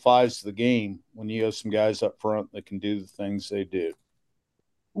simplifies the game when you have some guys up front that can do the things they do.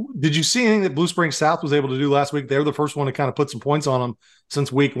 Did you see anything that Blue Springs South was able to do last week? They were the first one to kind of put some points on them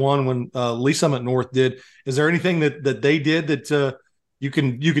since week 1 when Lee Summit North did. Is there anything that they did that you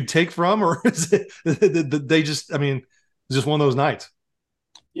could take from, or is it that they just one of those nights?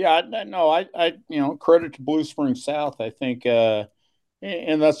 Yeah, no, I credit to Blue Springs South. I think,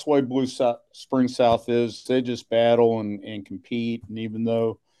 and that's the way Blue Springs South is. They just battle and compete, and even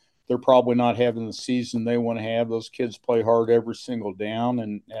though they're probably not having the season they want to have, those kids play hard every single down,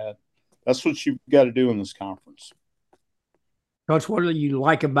 and that's what you've got to do in this conference. Coach, what do you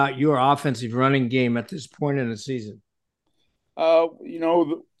like about your offensive running game at this point in the season?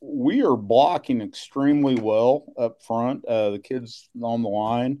 We are blocking extremely well up front. The kids on the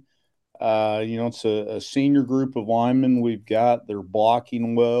line, it's a senior group of linemen we've got. They're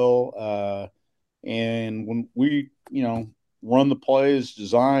blocking well. And when we, run the play as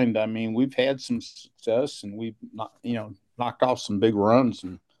designed, I mean, we've had some success and we've knocked off some big runs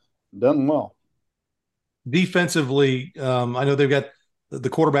and done well. Defensively, I know they've got the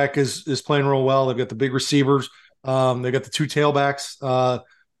quarterback is playing real well. They've got the big receivers. They've got the two tailbacks.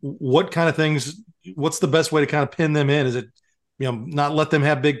 What kind of things? What's the best way to kind of pin them in? Is it, not let them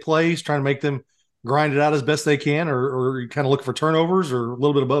have big plays, trying to make them grind it out as best they can, or you kind of look for turnovers, or a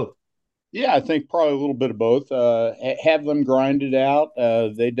little bit of both? Yeah, I think probably a little bit of both. Have them grind it out.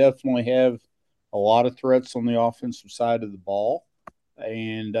 They definitely have a lot of threats on the offensive side of the ball.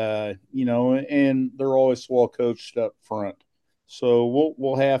 And, and they're always well coached up front. So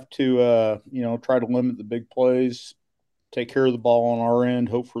we'll have to, try to limit the big plays, take care of the ball on our end,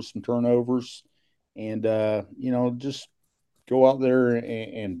 hope for some turnovers, and, just go out there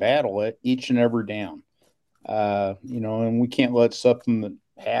and battle it each and every down. And we can't let something that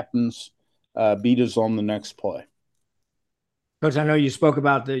happens beat us on the next play. Coach, I know you spoke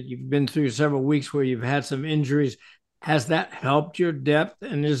about that you've been through several weeks where you've had some injuries. Has that helped your depth,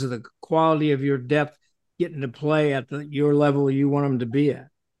 and is the quality of your depth getting to play at your level you want them to be at?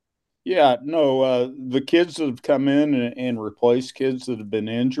 Yeah, no, the kids that have come in and replaced kids that have been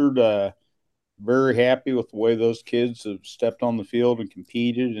injured, very happy with the way those kids have stepped on the field and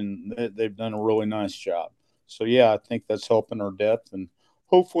competed, and they've done a really nice job. So, yeah, I think that's helping our depth, and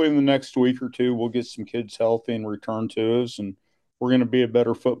hopefully in the next week or two we'll get some kids healthy and return to us, and we're going to be a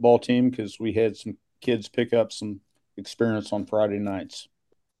better football team because we had some kids pick up some experience on Friday nights.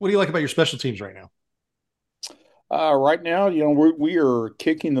 What do you like about your special teams right now? Right now, we are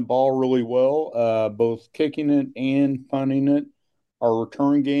kicking the ball really well, both kicking it and punting it. Our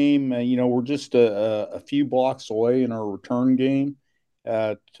return game, we're just a few blocks away in our return game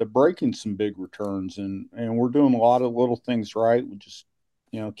to breaking some big returns, and we're doing a lot of little things right. We just,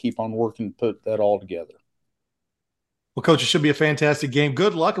 keep on working to put that all together. Well, Coach, it should be a fantastic game.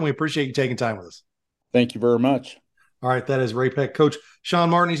 Good luck, and we appreciate you taking time with us. Thank you very much. All right, that is Ray Peck. Coach Sean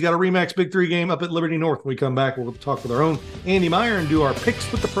Martin, he's got a RE/MAX Big 3 game up at Liberty North. When we come back, we'll talk with our own Andy Meyer and do our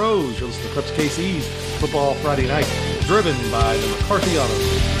picks with the pros. You'll listen to Preps KC's Football Friday Night, driven by the McCarthy Auto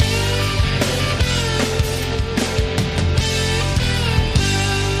Group.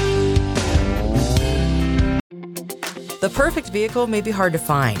 The perfect vehicle may be hard to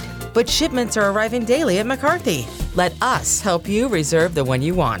find, but shipments are arriving daily at McCarthy. Let us help you reserve the one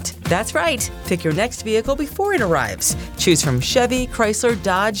you want. That's right. Pick your next vehicle before it arrives. Choose from Chevy, Chrysler,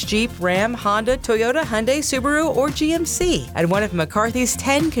 Dodge, Jeep, Ram, Honda, Toyota, Hyundai, Subaru, or GMC at one of McCarthy's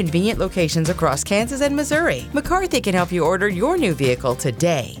 10 convenient locations across Kansas and Missouri. McCarthy can help you order your new vehicle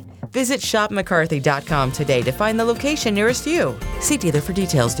today. Visit shopmccarthy.com today to find the location nearest you. See dealer for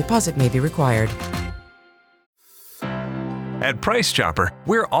details. Deposit may be required. At Price Chopper,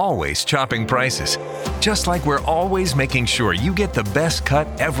 we're always chopping prices, just like we're always making sure you get the best cut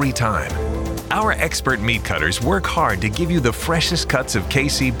every time. Our expert meat cutters work hard to give you the freshest cuts of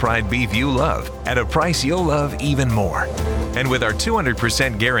KC Pride beef you love at a price you'll love even more. And with our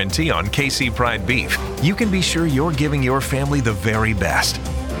 200% guarantee on KC Pride beef, you can be sure you're giving your family the very best.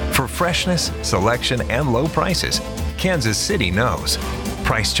 For freshness, selection, and low prices, Kansas City knows.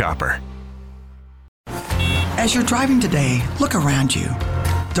 Price Chopper. As you're driving today, look around you.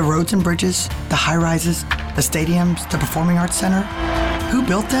 The roads and bridges, the high-rises, the stadiums, the Performing Arts Center. Who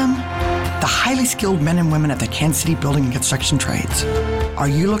built them? The highly skilled men and women at the Kansas City Building and Construction Trades. Are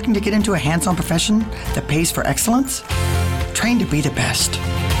you looking to get into a hands-on profession that pays for excellence? Train to be the best.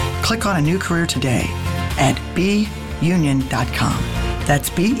 Click on a new career today at beunion.com.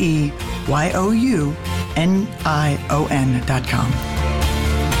 That's BEYOUNION.com.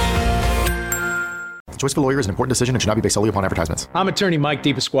 The choice of a lawyer is an important decision and should not be based solely upon advertisements. I'm attorney Mike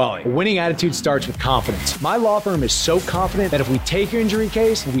DePasquale. A winning attitude starts with confidence. My law firm is so confident that if we take your injury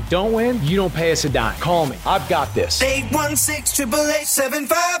case and we don't win, you don't pay us a dime. Call me. I've got this.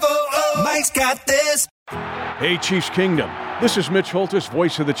 816-888-7500. Mike's got this. Hey, Chiefs Kingdom. This is Mitch Holtis,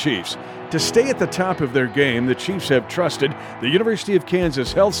 voice of the Chiefs. To stay at the top of their game, the Chiefs have trusted the University of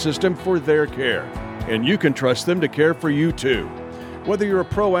Kansas Health System for their care. And you can trust them to care for you, too. Whether you're a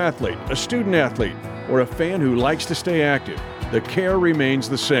pro athlete, a student athlete, or a fan who likes to stay active, the care remains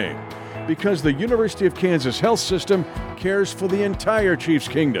the same. Because the University of Kansas Health System cares for the entire Chiefs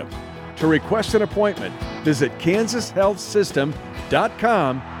Kingdom. To request an appointment, visit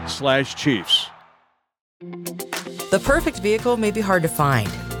kansashealthsystem.com/Chiefs. The perfect vehicle may be hard to find,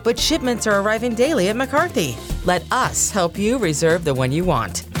 but shipments are arriving daily at McCarthy. Let us help you reserve the one you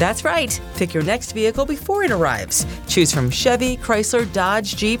want. That's right. Pick your next vehicle before it arrives. Choose from Chevy, Chrysler,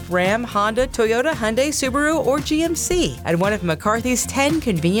 Dodge, Jeep, Ram, Honda, Toyota, Hyundai, Subaru, or GMC at one of McCarthy's 10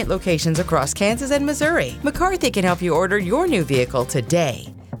 convenient locations across Kansas and Missouri. McCarthy can help you order your new vehicle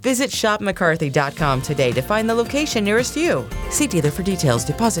today. Visit shopmccarthy.com today to find the location nearest you. See dealer for details.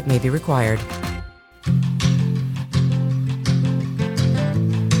 Deposit may be required.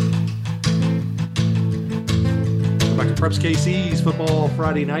 Preps KC's Football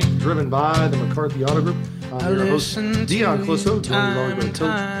Friday Night, driven by the McCarthy Auto Group. I'm your host, Dion Clisso, joined as always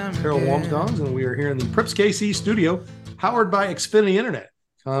by Coach Harold Wamsgons, and we are here in the Preps KC studio, powered by Xfinity Internet,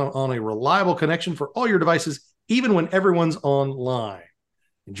 on a reliable connection for all your devices, even when everyone's online.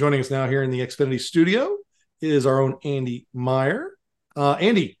 And joining us now here in the Xfinity studio is our own Andy Meyer.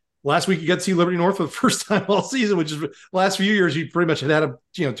 Andy, last week you got to see Liberty North for the first time all season, which is the last few years you pretty much had them,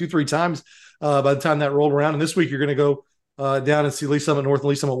 2-3 times by the time that rolled around. And this week you're going to go down and see Lee Summit North and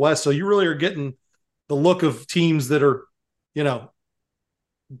Lee Summit West. So you really are getting the look of teams that are,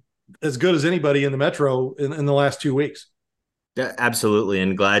 as good as anybody in the Metro in the last 2 weeks. Yeah, absolutely.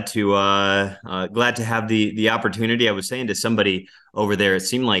 And glad to have the opportunity. I was saying to somebody over there, it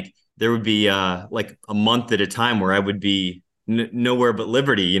seemed like there would be like a month at a time where I would be nowhere but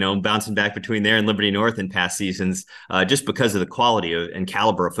Liberty, bouncing back between there and Liberty North in past seasons, just because of the quality and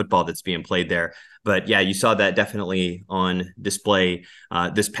caliber of football that's being played there. But yeah, you saw that definitely on display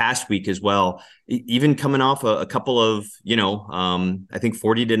this past week as well. Even coming off a couple of, I think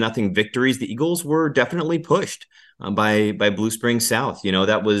 40-0 victories, the Eagles were definitely pushed by Blue Springs South.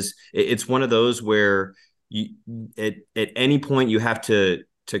 It's one of those where at any point you have to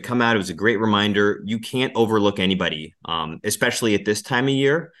come out. It was a great reminder. You can't overlook anybody, especially at this time of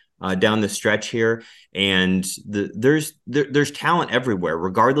year. Down the stretch here, and there's talent everywhere,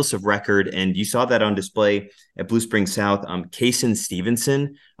 regardless of record, and you saw that on display at Blue Springs South. Kaysen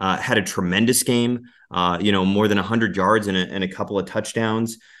Stevenson had a tremendous game, more than 100 yards and a couple of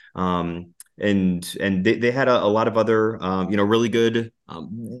touchdowns, and they had a lot of other, really good.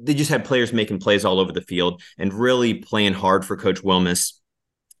 They just had players making plays all over the field and really playing hard for Coach Wilmus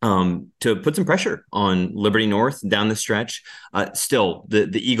to put some pressure on Liberty North down the stretch. Still,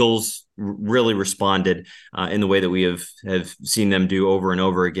 the Eagles really responded in the way that we have seen them do over and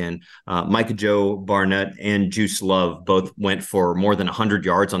over again. Micah Joe Barnett and Juice Love both went for more than 100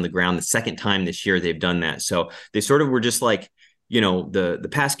 yards on the ground. The second time this year they've done that. So they sort of were just like, the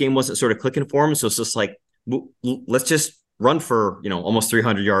pass game wasn't sort of clicking for them. So it's just like, let's just run for, almost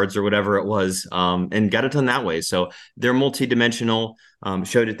 300 yards or whatever it was, and got it done that way. So they're multidimensional,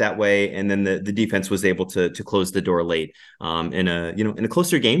 showed it that way. And then the defense was able to close the door late in a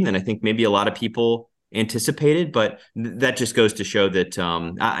closer game than I think maybe a lot of people anticipated. But that just goes to show that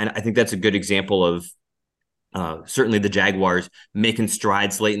I think that's a good example of certainly the Jaguars making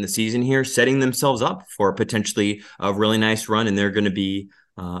strides late in the season here, setting themselves up for potentially a really nice run. And they're going to be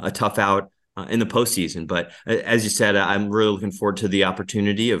a tough out in the postseason. But as you said, I'm really looking forward to the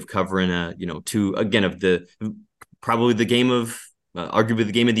opportunity of covering, probably the game of, arguably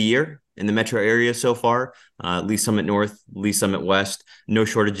the game of the year in the metro area so far. Lee Summit North, Lee Summit West, no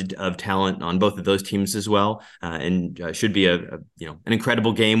shortage of talent on both of those teams as well. And should be an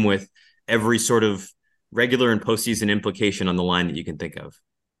incredible game with every sort of regular and postseason implication on the line that you can think of.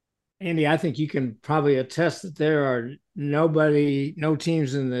 Andy, I think you can probably attest that there are no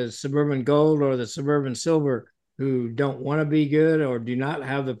teams in the Suburban Gold or the Suburban Silver who don't want to be good or do not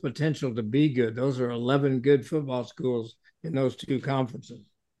have the potential to be good. Those are 11 good football schools in those two conferences.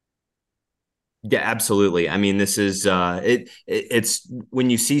 Yeah, absolutely. I mean, this is it's when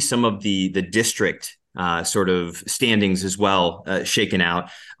you see some of the district sort of standings as well shaken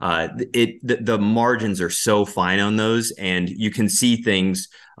out. The margins are so fine on those, and you can see things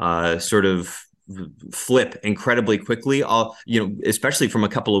sort of flip incredibly quickly. Especially from a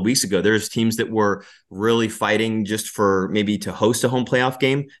couple of weeks ago, there's teams that were really fighting just for maybe to host a home playoff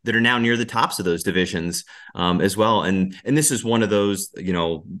game that are now near the tops of those divisions as well. And this is one of those,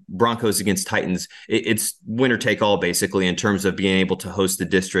 Broncos against Titans. It's winner take all basically in terms of being able to host the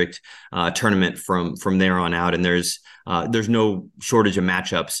district tournament from there on out. And there's no shortage of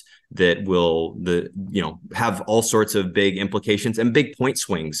matchups that will have all sorts of big implications and big point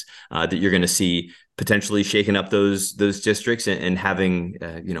swings that you're going to see potentially shaking up those districts and having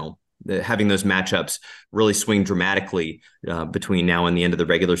having those matchups really swing dramatically between now and the end of the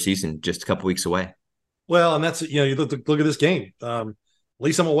regular season, just a couple weeks away. Well, and that's, you look at this game.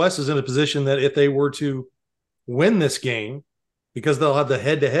 Lee Summit West is in a position that if they were to win this game, because they'll have the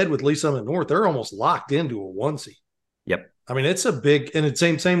head-to-head with Lee Summit North, they're almost locked into a 1 seed. Yep. I mean, it's a big, and it's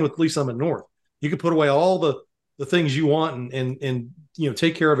same with Lee Summit North. You could put away all the the things you want and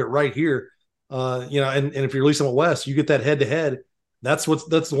take care of it right here. And if you're Lee Summit West, you get that head to head. That's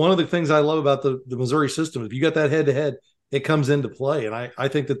one of the things I love about the Missouri system. If you got that head to head, it comes into play, and I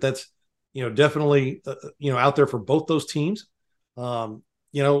think that's definitely out there for both those teams.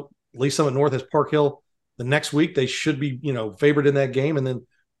 Lee Summit North has Park Hill the next week. They should be favored in that game, and then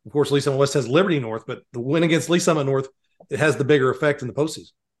of course Lee Summit West has Liberty North. But the win against Lee Summit North, it has the bigger effect in the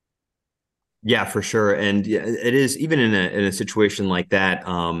postseason. Yeah, for sure, and it is even in a situation like that.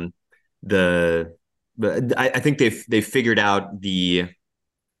 I think they've figured out the.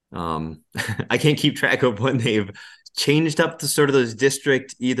 I can't keep track of when they've changed up the sort of those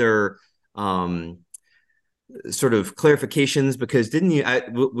district either sort of clarifications, because I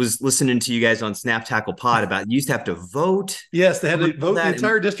was listening to you guys on Snap Tackle Pod about you used to have to vote. Yes, they had to vote. The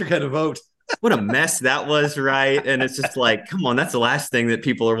entire district had to vote. What a mess that was, right? And it's just like, come on, that's the last thing that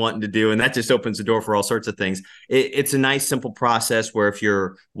people are wanting to do. And that just opens the door for all sorts of things. It's a nice, simple process where if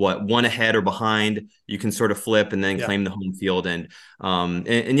you're one ahead or behind, you can sort of flip and then claim the home field. And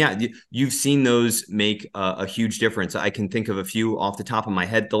you've seen those make a huge difference. I can think of a few off the top of my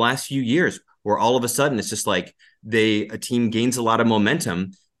head the last few years where all of a sudden it's just like a team gains a lot of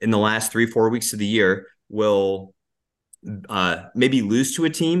momentum in the last 3-4 weeks of the year, will maybe lose to a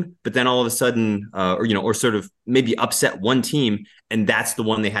team, but then all of a sudden, or sort of maybe upset one team, and that's the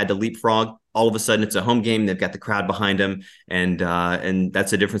one they had to leapfrog. All of a sudden, it's a home game. They've got the crowd behind them, and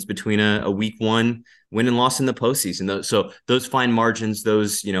that's the difference between a week one win and loss in the postseason. So those fine margins,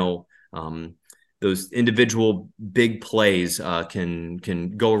 those those individual big plays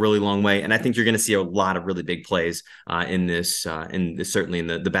can go a really long way. And I think you're going to see a lot of really big plays in this certainly in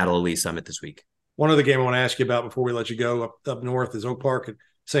the Battle of Lee Summit this week. One other game I want to ask you about before we let you go up north is Oak Park and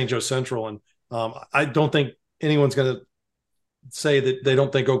St. Joe Central. And I don't think anyone's going to say that they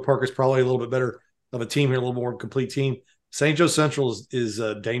don't think Oak Park is probably a little bit better of a team here, a little more complete team. St. Joe Central is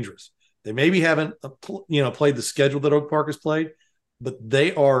dangerous. They maybe haven't played the schedule that Oak Park has played, but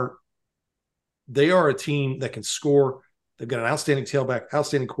they are a team that can score. They've got an outstanding tailback,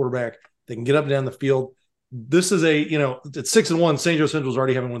 outstanding quarterback. They can get up and down the field. This is it's 6-1. St. Joe Central is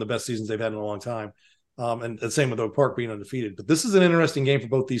already having one of the best seasons they've had in a long time. And the same with Oak Park being undefeated. But this is an interesting game for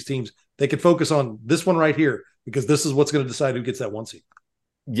both these teams. They could focus on this one right here because this is what's going to decide who gets that one seed.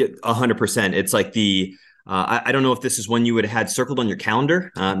 Yeah, 100%. It's like I don't know if this is one you would have had circled on your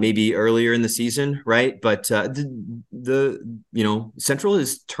calendar, maybe earlier in the season, right? But Central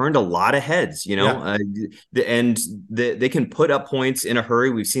has turned a lot of heads, and they can put up points in a hurry.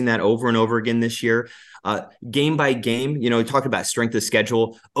 We've seen that over and over again this year. Game by game, we talked about strength of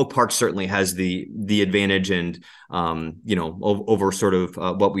schedule. Oak Park certainly has the advantage and, over sort of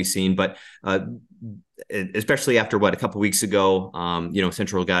what we've seen, but especially after a couple of weeks ago,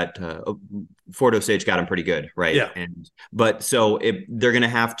 Central got Fort Osage got them pretty good. Right. Yeah. But so they're going to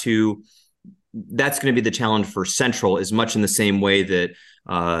have to, that's going to be the challenge for Central, as much in the same way that,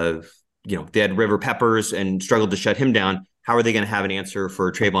 they had River Peppers and struggled to shut him down. How are they going to have an answer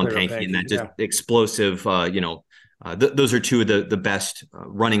for Trayvon Pankey and that just explosive, those are two of the best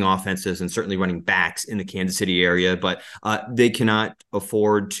running offenses and certainly running backs in the Kansas City area, but they cannot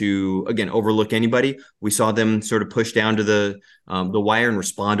afford to, again, overlook anybody. We saw them sort of push down to the wire and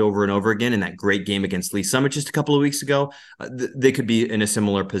respond over and over again in that great game against Lee Summit just a couple of weeks ago. They could be in a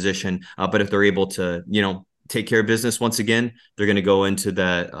similar position, but if they're able to, take care of business once again, they're going to go into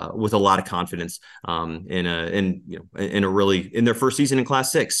that with a lot of confidence in their first season in Class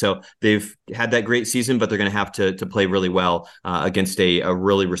 6. So they've had that great season, but they're going to have to play really well against a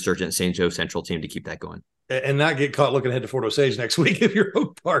really resurgent St. Joe Central team to keep that going. And not get caught looking ahead to Fort Osage next week if you're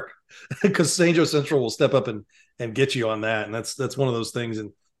Oak Park, because St. Joe Central will step up and get you on that. And that's one of those things.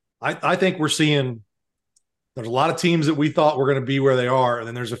 And I think we're seeing there's a lot of teams that we thought were going to be where they are. And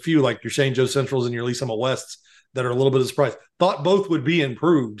then there's a few like your St. Joe Centrals and your Lee Summit Wests that are a little bit of a surprise. Thought both would be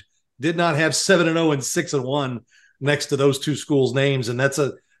improved. Did not have 7-0 and 6-1 next to those two schools' names. And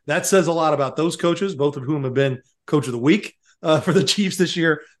that says a lot about those coaches, both of whom have been coach of the week for the Chiefs this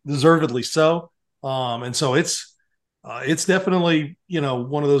year, deservedly so. And so it's definitely,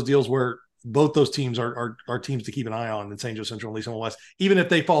 one of those deals where both those teams are teams to keep an eye on in St. Joe Central and Lee Summit West, even if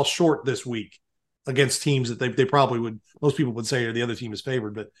they fall short this week against teams that they probably would, most people would say the other team is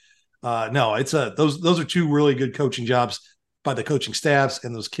favored, but no, it's those are two really good coaching jobs by the coaching staffs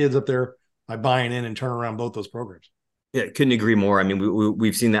and those kids up there by buying in and turning around both those programs. Yeah, couldn't agree more. I mean,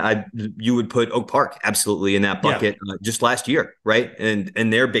 we've seen that. You would put Oak Park absolutely in that bucket just last year, right? And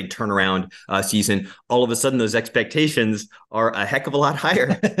their big turnaround season. All of a sudden, those expectations are a heck of a lot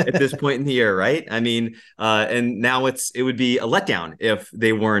higher at this point in the year, right? I mean, and now it would be a letdown if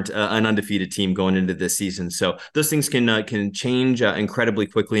they weren't an undefeated team going into this season. So those things can change incredibly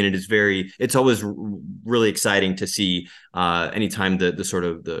quickly, and it's always really exciting to see anytime the sort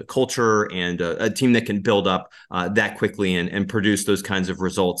of the culture and a team that can build up that quickly and produce those kinds of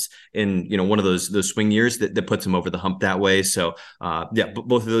results in one of those swing years that puts them over the hump that way. So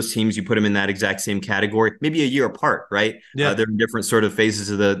both of those teams, you put them in that exact same category, maybe a year apart, right? They're in different sort of phases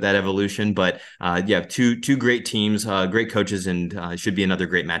of that evolution, but two great teams, great coaches, and should be another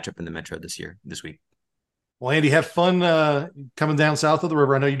great matchup in the Metro this week. Well, Andy, have fun coming down south of the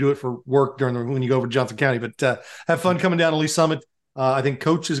river. I know you do it for work when you go over to Johnson County, but have fun coming down to Lee Summit. I think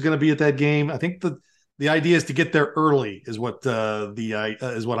Coach is going to be at that game. I think the idea is to get there early is what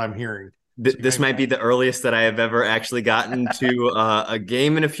is what I'm hearing. This might be the earliest that I have ever actually gotten to a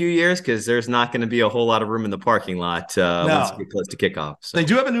game in a few years, because there's not going to be a whole lot of room in the parking lot once we get close to kickoff. So. They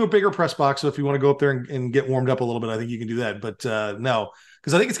do have a newer, bigger press box, so if you want to go up there and get warmed up a little bit, I think you can do that. But no,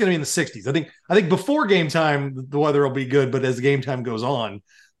 because I think it's going to be in the 60s. I think before game time the weather will be good, but as the game time goes on,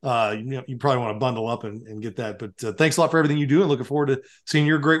 you probably want to bundle up and get that. But thanks a lot for everything you do, and looking forward to seeing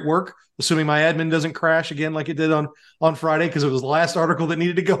your great work. Assuming my admin doesn't crash again like it did on Friday, because it was the last article that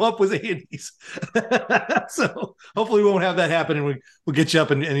needed to go up was Andy's. So hopefully we won't have that happen, and we'll get you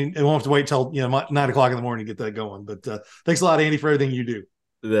up and won't have to wait till 9 o'clock in the morning to get that going. But thanks a lot, Andy, for everything you do.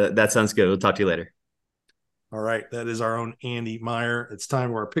 That sounds good. We'll talk to you later. All right, that is our own Andy Meyer. It's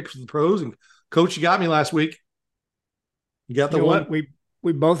time for our picks for the pros. And Coach, you got me last week. You got the one.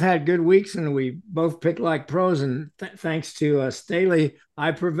 We both had good weeks, and we both picked like pros. And thanks to Staley,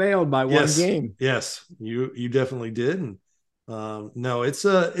 I prevailed by one game. Yes, you definitely did. And no, it's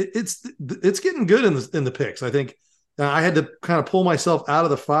getting good in the picks. I think I had to kind of pull myself out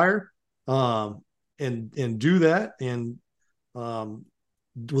of the fire and do that, and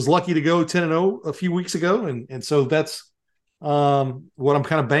was lucky to go 10-0 a few weeks ago, and so that's what I'm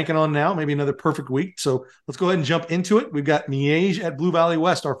kind of banking on now, maybe another perfect week. So let's go ahead and jump into it. We've got Miege at Blue Valley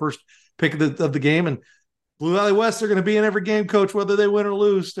West, our first pick of the game. And Blue Valley West, they're going to be in every game, Coach, whether they win or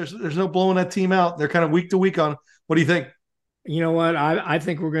lose. There's no blowing that team out. They're kind of week to week on. What do you think? You know what? I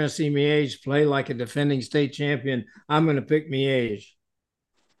think we're going to see Miege play like a defending state champion. I'm going to pick Miege.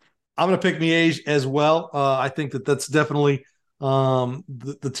 I'm going to pick Miege as well. I think that's definitely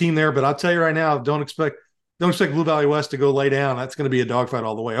the team there. But I'll tell you right now, don't expect Blue Valley West to go lay down. That's going to be a dogfight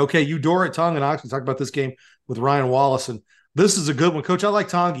all the way. Okay, Eudora at Tonganox. We talked about this game with Ryan Wallace, and this is a good one. Coach, I like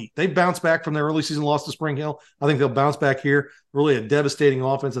Tongi. They bounced back from their early season loss to Spring Hill. I think they'll bounce back here. Really a devastating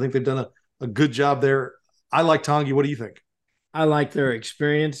offense. I think they've done a good job there. I like Tongi. What do you think? I like their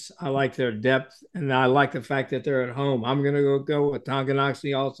experience. I like their depth, and I like the fact that they're at home. I'm going to go with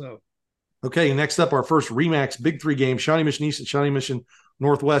Tonganoxie also. Okay, next up, our first Remax Big Three game, Shawnee Mission East and Shawnee Mission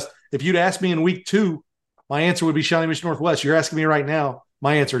Northwest. If you'd asked me in week 2, my answer would be Shawnee Mission Northwest. You're asking me right now,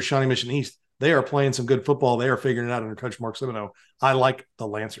 my answer is Shawnee Mission East. They are playing some good football. They are figuring it out under Coach Mark Semino. I like the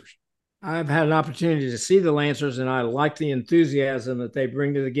Lancers. I've had an opportunity to see the Lancers, and I like the enthusiasm that they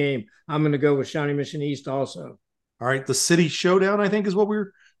bring to the game. I'm going to go with Shawnee Mission East also. All right, the City Showdown, I think, is what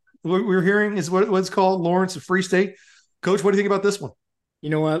we're hearing, is what it's called, Lawrence and Free State. Coach, what do you think about this one? You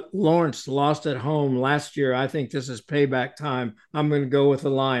know what? Lawrence lost at home last year. I think this is payback time. I'm going to go with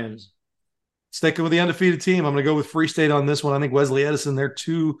the Lions. Sticking with the undefeated team, I'm going to go with Free State on this one. I think Wesley Edison, their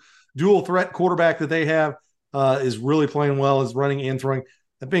dual threat quarterback that they have, is really playing well, is running and throwing.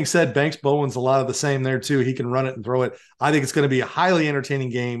 That being said, Banks Bowen's a lot of the same there too. He can run it and throw it. I think it's going to be a highly entertaining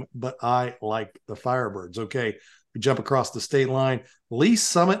game, but I like the Firebirds. Okay, we jump across the state line. Lee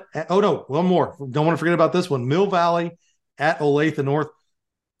Summit. One more. Don't want to forget about this one. Mill Valley at Olathe North.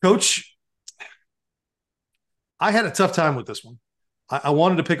 Coach, I had a tough time with this one. I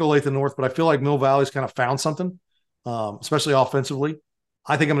wanted to pick Olathe North, but I feel like Mill Valley's kind of found something, especially offensively.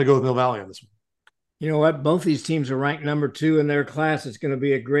 I think I'm going to go with Mill Valley on this one. You know what? Both these teams are ranked number 2 in their class. It's going to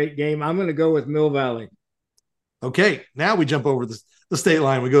be a great game. I'm going to go with Mill Valley. Okay, now we jump over the state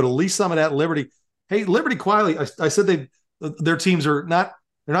line. We go to Lee Summit at Liberty. Hey, Liberty quietly, I said their teams are not –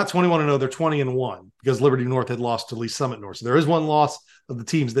 they're not 21-0, they're 20-1 because Liberty North had lost to Lee Summit North. So there is one loss of the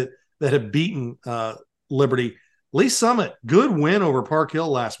teams that have beaten Liberty. Lee Summit, good win over Park Hill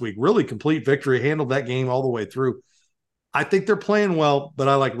last week. Really complete victory, handled that game all the way through. I think they're playing well, but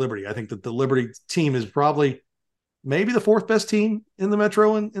I like Liberty. I think that the Liberty team is probably maybe the 4th best team in the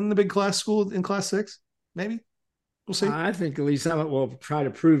Metro in the big class school in Class 6, maybe. We'll see. I think Lee Summit will try to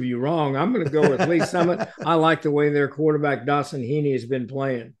prove you wrong. I'm going to go with Lee Summit. I like the way their quarterback, Dawson Heaney, has been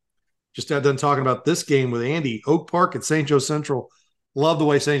playing. Just got done talking about this game with Andy. Oak Park at St. Joe Central. Love the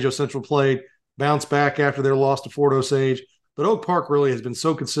way St. Joe Central played. Bounced back after their loss to Fort Osage. But Oak Park really has been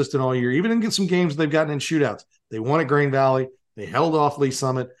so consistent all year. Even in some games they've gotten in shootouts. They won at Grain Valley. They held off Lee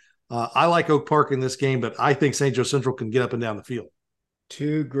Summit. I like Oak Park in this game, but I think St. Joe Central can get up and down the field.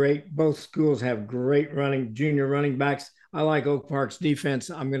 Both schools have great junior running backs. I like Oak Park's defense.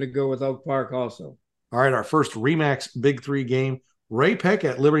 I'm going to go with Oak Park also. All right, our first RE/MAX Big 3 game. Ray Peck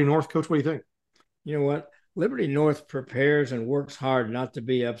at Liberty North. Coach, what do you think? You know what? Liberty North prepares and works hard not to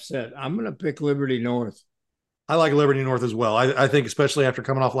be upset. I'm going to pick Liberty North. I like Liberty North as well. I think especially after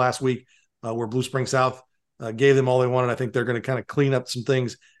coming off last week where Blue Spring South gave them all they wanted, I think they're going to kind of clean up some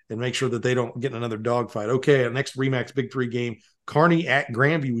things and make sure that they don't get in another dogfight. Okay, our next RE/MAX Big 3 game, Kearney at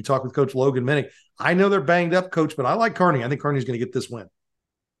Grandview. We talked with Coach Logan Minnick. I know they're banged up, Coach, but I like Kearney. I think Kearney's going to get this win.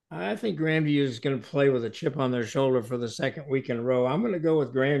 I think Grandview is going to play with a chip on their shoulder for the second week in a row. I'm going to go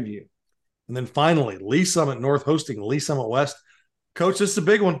with Grandview. And then finally, Lee Summit North hosting Lee Summit West. Coach, this is a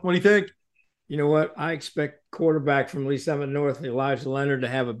big one. What do you think? You know what? I expect quarterback from Lee Summit North, Elijah Leonard, to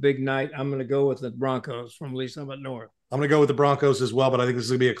have a big night. I'm going to go with the Broncos from Lee Summit North. I'm going to go with the Broncos as well, but I think this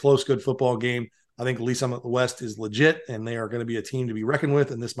is going to be a close, good football game. I think Lee Summit West is legit, and they are going to be a team to be reckoned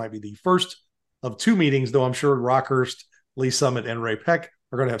with, and this might be the first of 2 meetings, though I'm sure Rockhurst, Lee Summit, and Ray Peck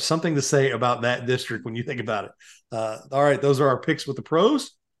are going to have something to say about that district when you think about it. All right, those are our picks with the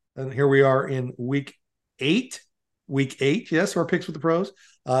pros, and here we are in week 8. Week 8, yes, our picks with the pros,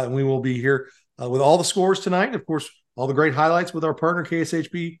 and we will be here with all the scores tonight, and of course, all the great highlights with our partner,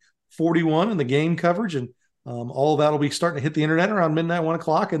 KSHB 41, and the game coverage, and all of that will be starting to hit the internet around midnight, 1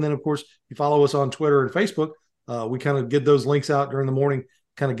 o'clock. And then, of course, you follow us on Twitter and Facebook. We kind of get those links out during the morning,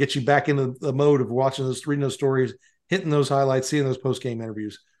 kind of get you back into the mode of watching those, reading those stories, hitting those highlights, seeing those post-game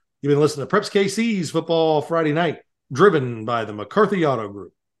interviews. You've been listening to Preps KC's Football Friday Night, driven by the McCarthy Auto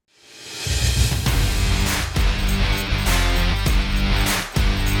Group.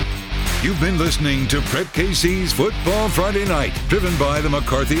 You've been listening to Prep KC's Football Friday Night, driven by the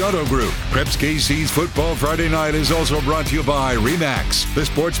McCarthy Auto Group. Preps KC's Football Friday Night is also brought to you by RE/MAX, the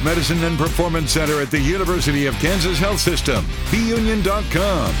Sports Medicine and Performance Center at the University of Kansas Health System,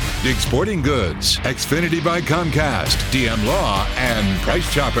 BUnion.com, Dick's Sporting Goods, Xfinity by Comcast, DM Law, and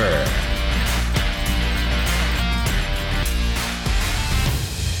Price Chopper.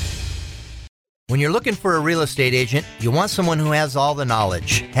 When you're looking for a real estate agent, you want someone who has all the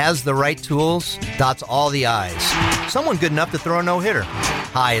knowledge, has the right tools, dots all the I's. Someone good enough to throw a no-hitter.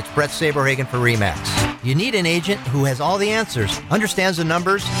 Hi, it's Brett Saberhagen for RE/MAX. You need an agent who has all the answers, understands the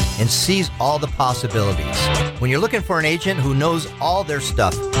numbers, and sees all the possibilities. When you're looking for an agent who knows all their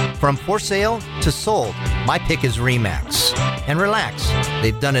stuff, from for sale to sold, my pick is RE/MAX. And relax,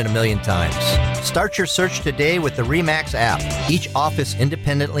 they've done it a million times. Start your search today with the RE/MAX app, each office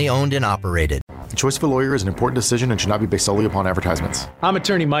independently owned and operated. The choice of a lawyer is an important decision and should not be based solely upon advertisements. I'm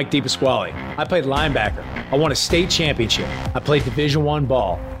attorney Mike DePasquale. I played linebacker. I won a state championship. I played Division I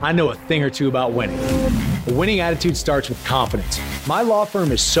ball. I know a thing or two about winning. A winning attitude starts with confidence. My law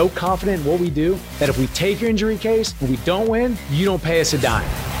firm is so confident in what we do that if we take your injury case and we don't win, you don't pay us a dime.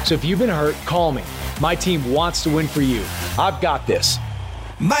 So if you've been hurt, call me. My team wants to win for you. I've got this.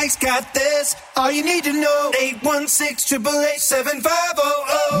 Mike's got this. All you need to know.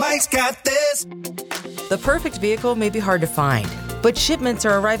 816-888-7500. Mike's got this. The perfect vehicle may be hard to find, but shipments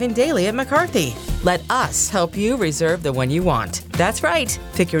are arriving daily at McCarthy. Let us help you reserve the one you want. That's right.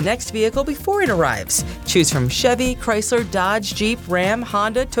 Pick your next vehicle before it arrives. Choose from Chevy, Chrysler, Dodge, Jeep, Ram,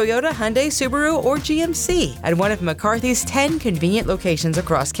 Honda, Toyota, Hyundai, Subaru, or GMC at one of McCarthy's 10 convenient locations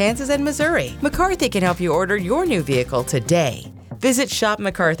across Kansas and Missouri. McCarthy can help you order your new vehicle today. Visit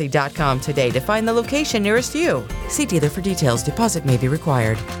shopmccarthy.com today to find the location nearest you. See dealer for details. Deposit may be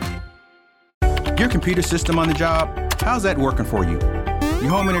required. Your computer system on the job, how's that working for you?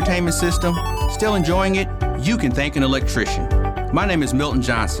 Your home entertainment system, still enjoying it? You can thank an electrician. My name is Milton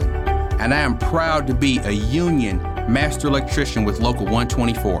Johnson, and I am proud to be a union master electrician with Local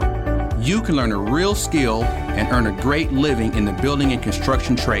 124. You can learn a real skill and earn a great living in the building and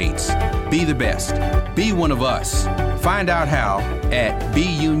construction trades. Be the best. Be one of us. Find out how at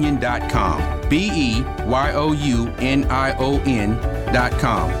BUnion.com.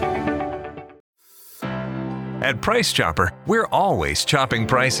 BEYOUNION.com. At Price Chopper, we're always chopping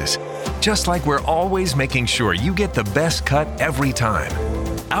prices, just like we're always making sure you get the best cut every time.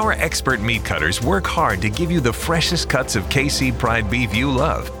 Our expert meat cutters work hard to give you the freshest cuts of KC Pride beef you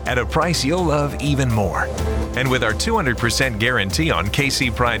love at a price you'll love even more. And with our 200% guarantee on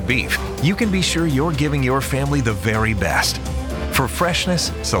KC Pride beef, you can be sure you're giving your family the very best. For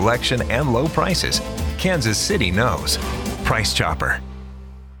freshness, selection, and low prices, Kansas City knows. Price Chopper.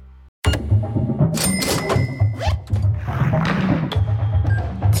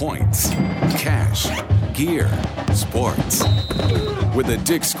 Points, cash, gear, sports. With a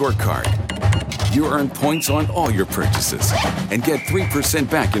Dick's Scorecard, you earn points on all your purchases and get 3%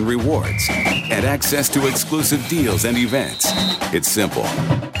 back in rewards and access to exclusive deals and events. It's simple.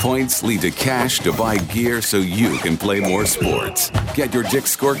 Points lead to cash to buy gear so you can play more sports. Get your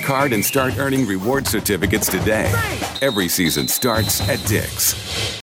Dick's Scorecard and start earning reward certificates today. Every season starts at Dick's.